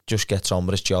half. Just gets on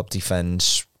with his job,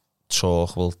 defends,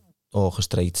 talk, will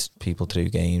orchestrate people through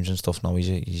games and stuff. Now he's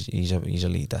a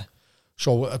leader.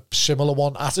 So a similar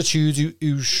one, attitude,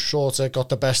 who sort of got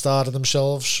the best out of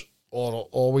themselves, or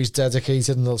always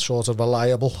dedicated and sort of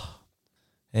reliable?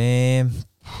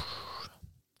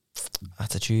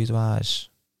 Attitude wise,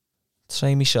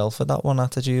 say myself for that one.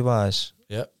 Attitude wise,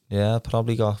 yeah,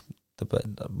 probably got the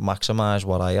maximise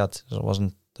what I had. I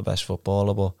wasn't the best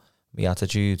footballer, but my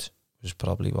attitude was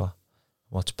probably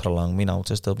what's prolonged me now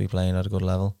to still be playing at a good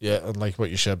level. Yeah, and like what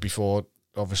you said before,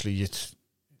 obviously you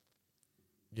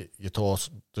thought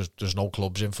there's no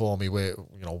clubs in for me. Where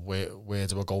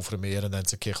do I go from here, and then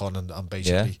to kick on and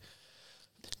basically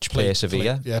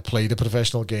persevere. Play the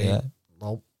professional game. Yeah.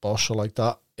 No, boss, I like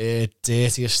that.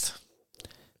 Dirtiest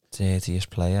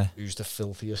player. Who's the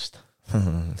filthiest?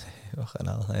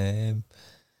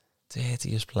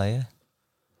 Dirtiest player.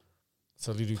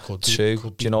 So you could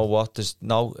do you know what? There's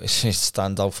no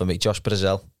stand out for me. Josh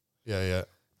Brazil. Yeah.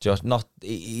 Just not.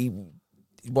 He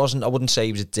wasn't. I wouldn't say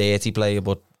he was a dirty player,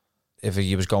 but if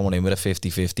he was going in with a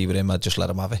 50-50 with him, I'd just let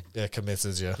him have it. Yeah,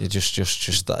 committed. Yeah. You just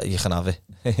that you can have it.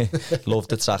 Loved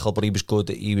the tackle, but he was good.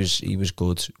 He was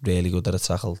good, really good at a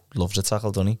tackle. Loves a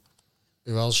tackle, doesn't he?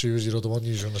 Who else was your other one?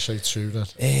 You were going to say two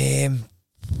then.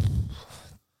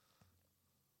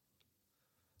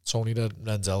 Tony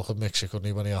Renzel could mix it, couldn't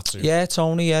he, when he had to? Yeah,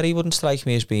 Tony, he wouldn't strike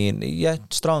me as being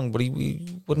strong, but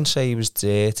he wouldn't say he was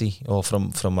dirty, or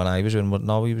from when I was in, but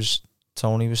no,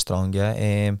 Tony was strong,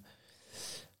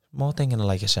 more thinking of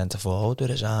like a centre forward with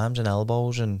his arms and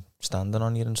elbows and standing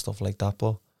on you and stuff like that,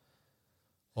 but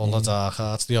all the dark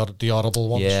arts, the horrible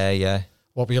ones. Yeah.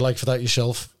 What were you like for that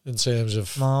yourself in terms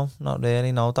of? No, not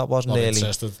really. No, that wasn't really.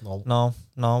 Interested, no.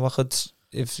 I could.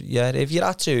 If you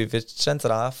had to, if it's centre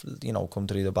half, come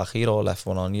through the back here or left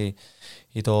one on you,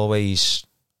 you'd always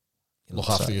look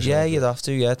after yourself. Yeah, you'd have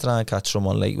to. Try and catch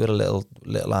someone late with a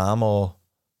little arm or.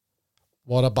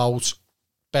 What about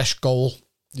best goal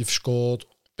you've scored,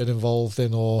 been involved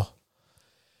in, or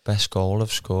best goal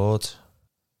I've scored?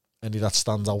 Any that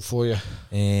stands out for you?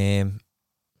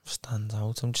 Stands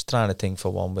out. I'm just trying to think for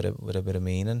one with a bit of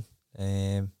meaning.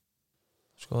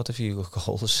 Scored a few good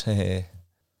goals.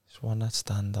 There's one that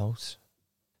stands out.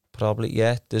 Probably,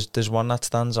 there's one that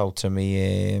stands out to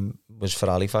me. Was for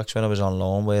Halifax when I was on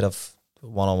loan, where I've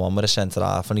one-on-one with a centre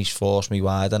half and he's forced me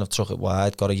wide and I've took it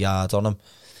wide, got a yard on him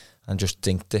and just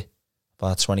dinked it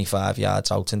about 25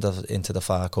 yards out into the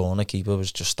far corner. Keeper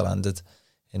was just stranded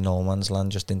in no man's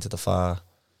land, just into the far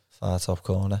top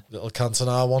corner. Little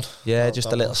Cantona one. Yeah,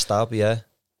 just a little stab, yeah.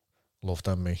 Love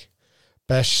them, me.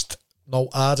 Best, no,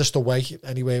 hardest away,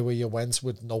 anywhere where you went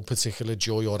with no particular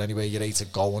joy, or anywhere you had to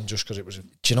go on just because it was do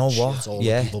you know what?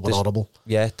 Yeah, people were horrible.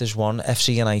 Yeah, there's one,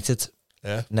 FC United.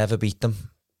 Yeah. Never beat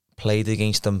them. Played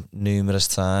against them numerous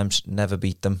times. Never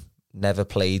beat them. Never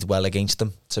played well against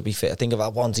them, to be fair. I think of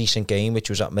that one decent game, which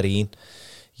was at Marine.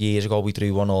 Years ago, we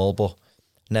drew 1-1, but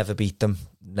never beat them.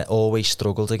 Always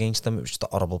struggled against them. It was just a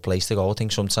horrible place to go. I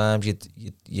think sometimes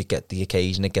you get the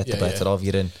occasion to get the better of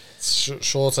you. And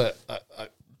sort of, I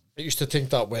used to think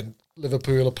that when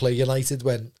Liverpool play United,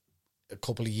 when a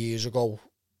couple of years ago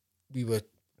we were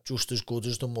just as good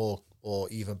as them or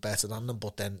even better than them,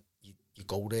 but then you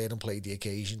go there and play the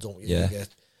occasion, don't you? Yeah.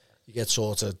 You get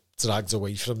sort of dragged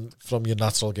away from your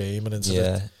natural game and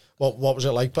into what was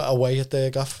it like away at there,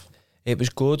 Gaff? It was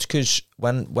good because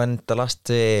when the last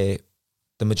the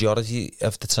majority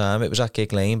of the time it was at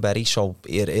Gig Lane, Bury, so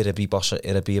it'd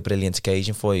be a brilliant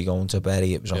occasion for you going to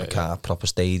Bury. It was on a car, proper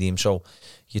stadium, so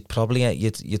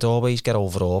you'd always get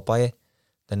overawed by it.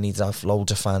 Then you'd have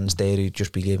loads of fans there who'd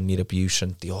just be giving you abuse,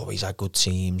 and they always had good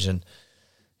teams, and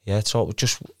so it was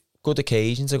just good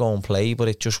occasion to go and play, but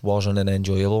it just wasn't an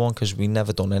enjoyable one because we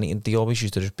never done anything. They always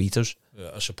used to just beat us.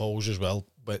 I suppose as well,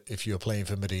 but if you were playing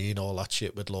for Marine, all that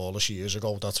shit with Lawless years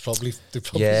ago, that's probably still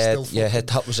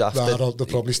that was after. They're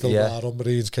probably still bad on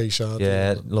Marine's case, aren't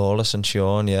they? Lawless and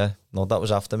Sean, no, that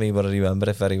was after me, but I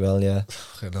remember it very well.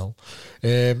 I know.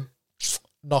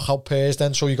 Knockout pairs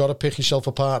then, so you got to pick yourself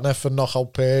a partner for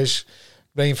knockout pairs.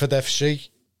 Rainford FC,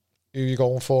 who you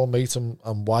going for, mate,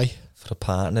 and why? For a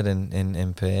partner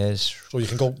in pairs. So you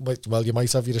can go, well, you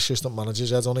might have your assistant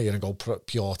managers head on here and go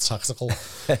pure tactical.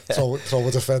 throw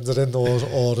a defender in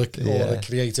or a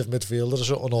creative midfielder or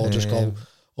something, or just go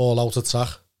all out attack.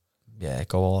 Yeah,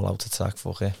 go all out attack,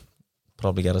 fuck it.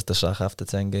 Probably get us the sack after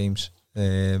 10 games.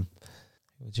 Who'd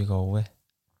you go with?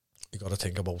 You got to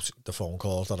think about the phone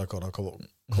calls that are going to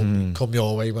come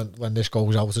your way when this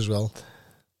goes out as well.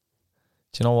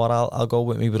 Do you know what? I'll go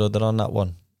with my brother on that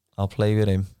one. I'll play with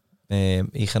him.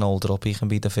 He can hold it up. He can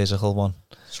be the physical one.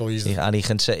 So he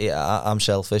can say, I'm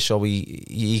selfish, so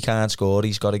he can't score.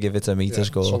 He's got to give it to me to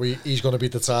score. So he's going to be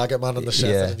the target man in the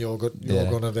centre, and you're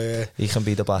going to. He can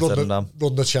be the batter and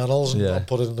run the channels and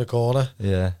put it in the corner.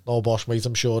 Yeah. No, boss mate.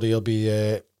 I'm sure he'll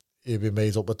be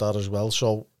made up with that as well.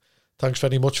 So thanks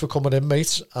very much for coming in,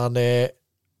 mate, and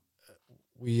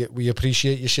we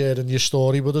appreciate you sharing your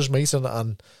story with us, mate,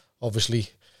 and obviously.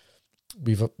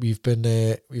 We've had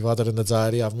it in the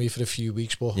diary, haven't we, for a few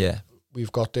weeks, but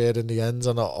we've got there in the end,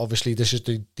 and obviously this is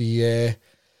the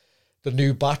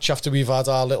new batch after we've had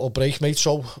our little break, mate.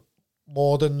 So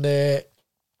more than glad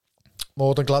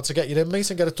to get you in, mate,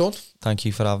 and get it done. Thank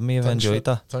you for having me. I've enjoyed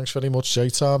that. Thanks very much,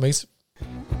 Jay, mate.